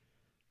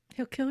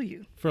 He'll kill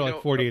you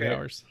for 48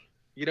 hours.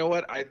 You know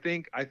what? I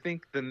think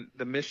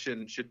the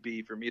mission should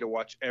be for me to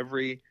watch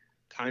every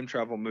time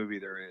travel movie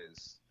there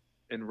is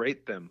and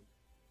rate them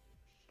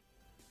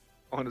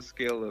on a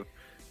scale of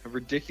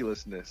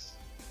ridiculousness.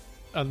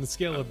 On the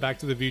scale of Back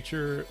to the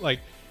Future,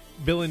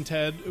 Bill and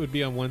Ted would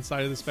be on one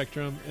side of the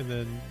spectrum and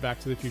then Back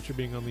to the Future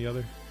being on the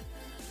other.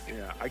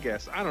 Yeah, I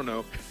guess. I don't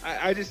know.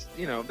 I just,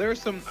 there's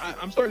some,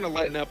 I'm starting to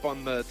lighten up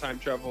on the time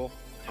travel.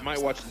 I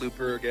might watch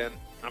Looper again.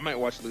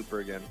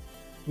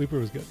 Looper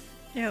was good.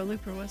 Yeah,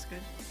 Looper was good.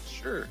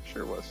 Sure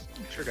was.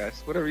 Sure,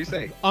 guys. Whatever you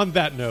say. On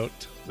that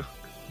note,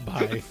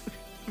 bye.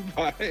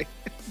 Bye.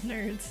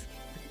 Nerds.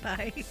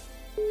 Bye.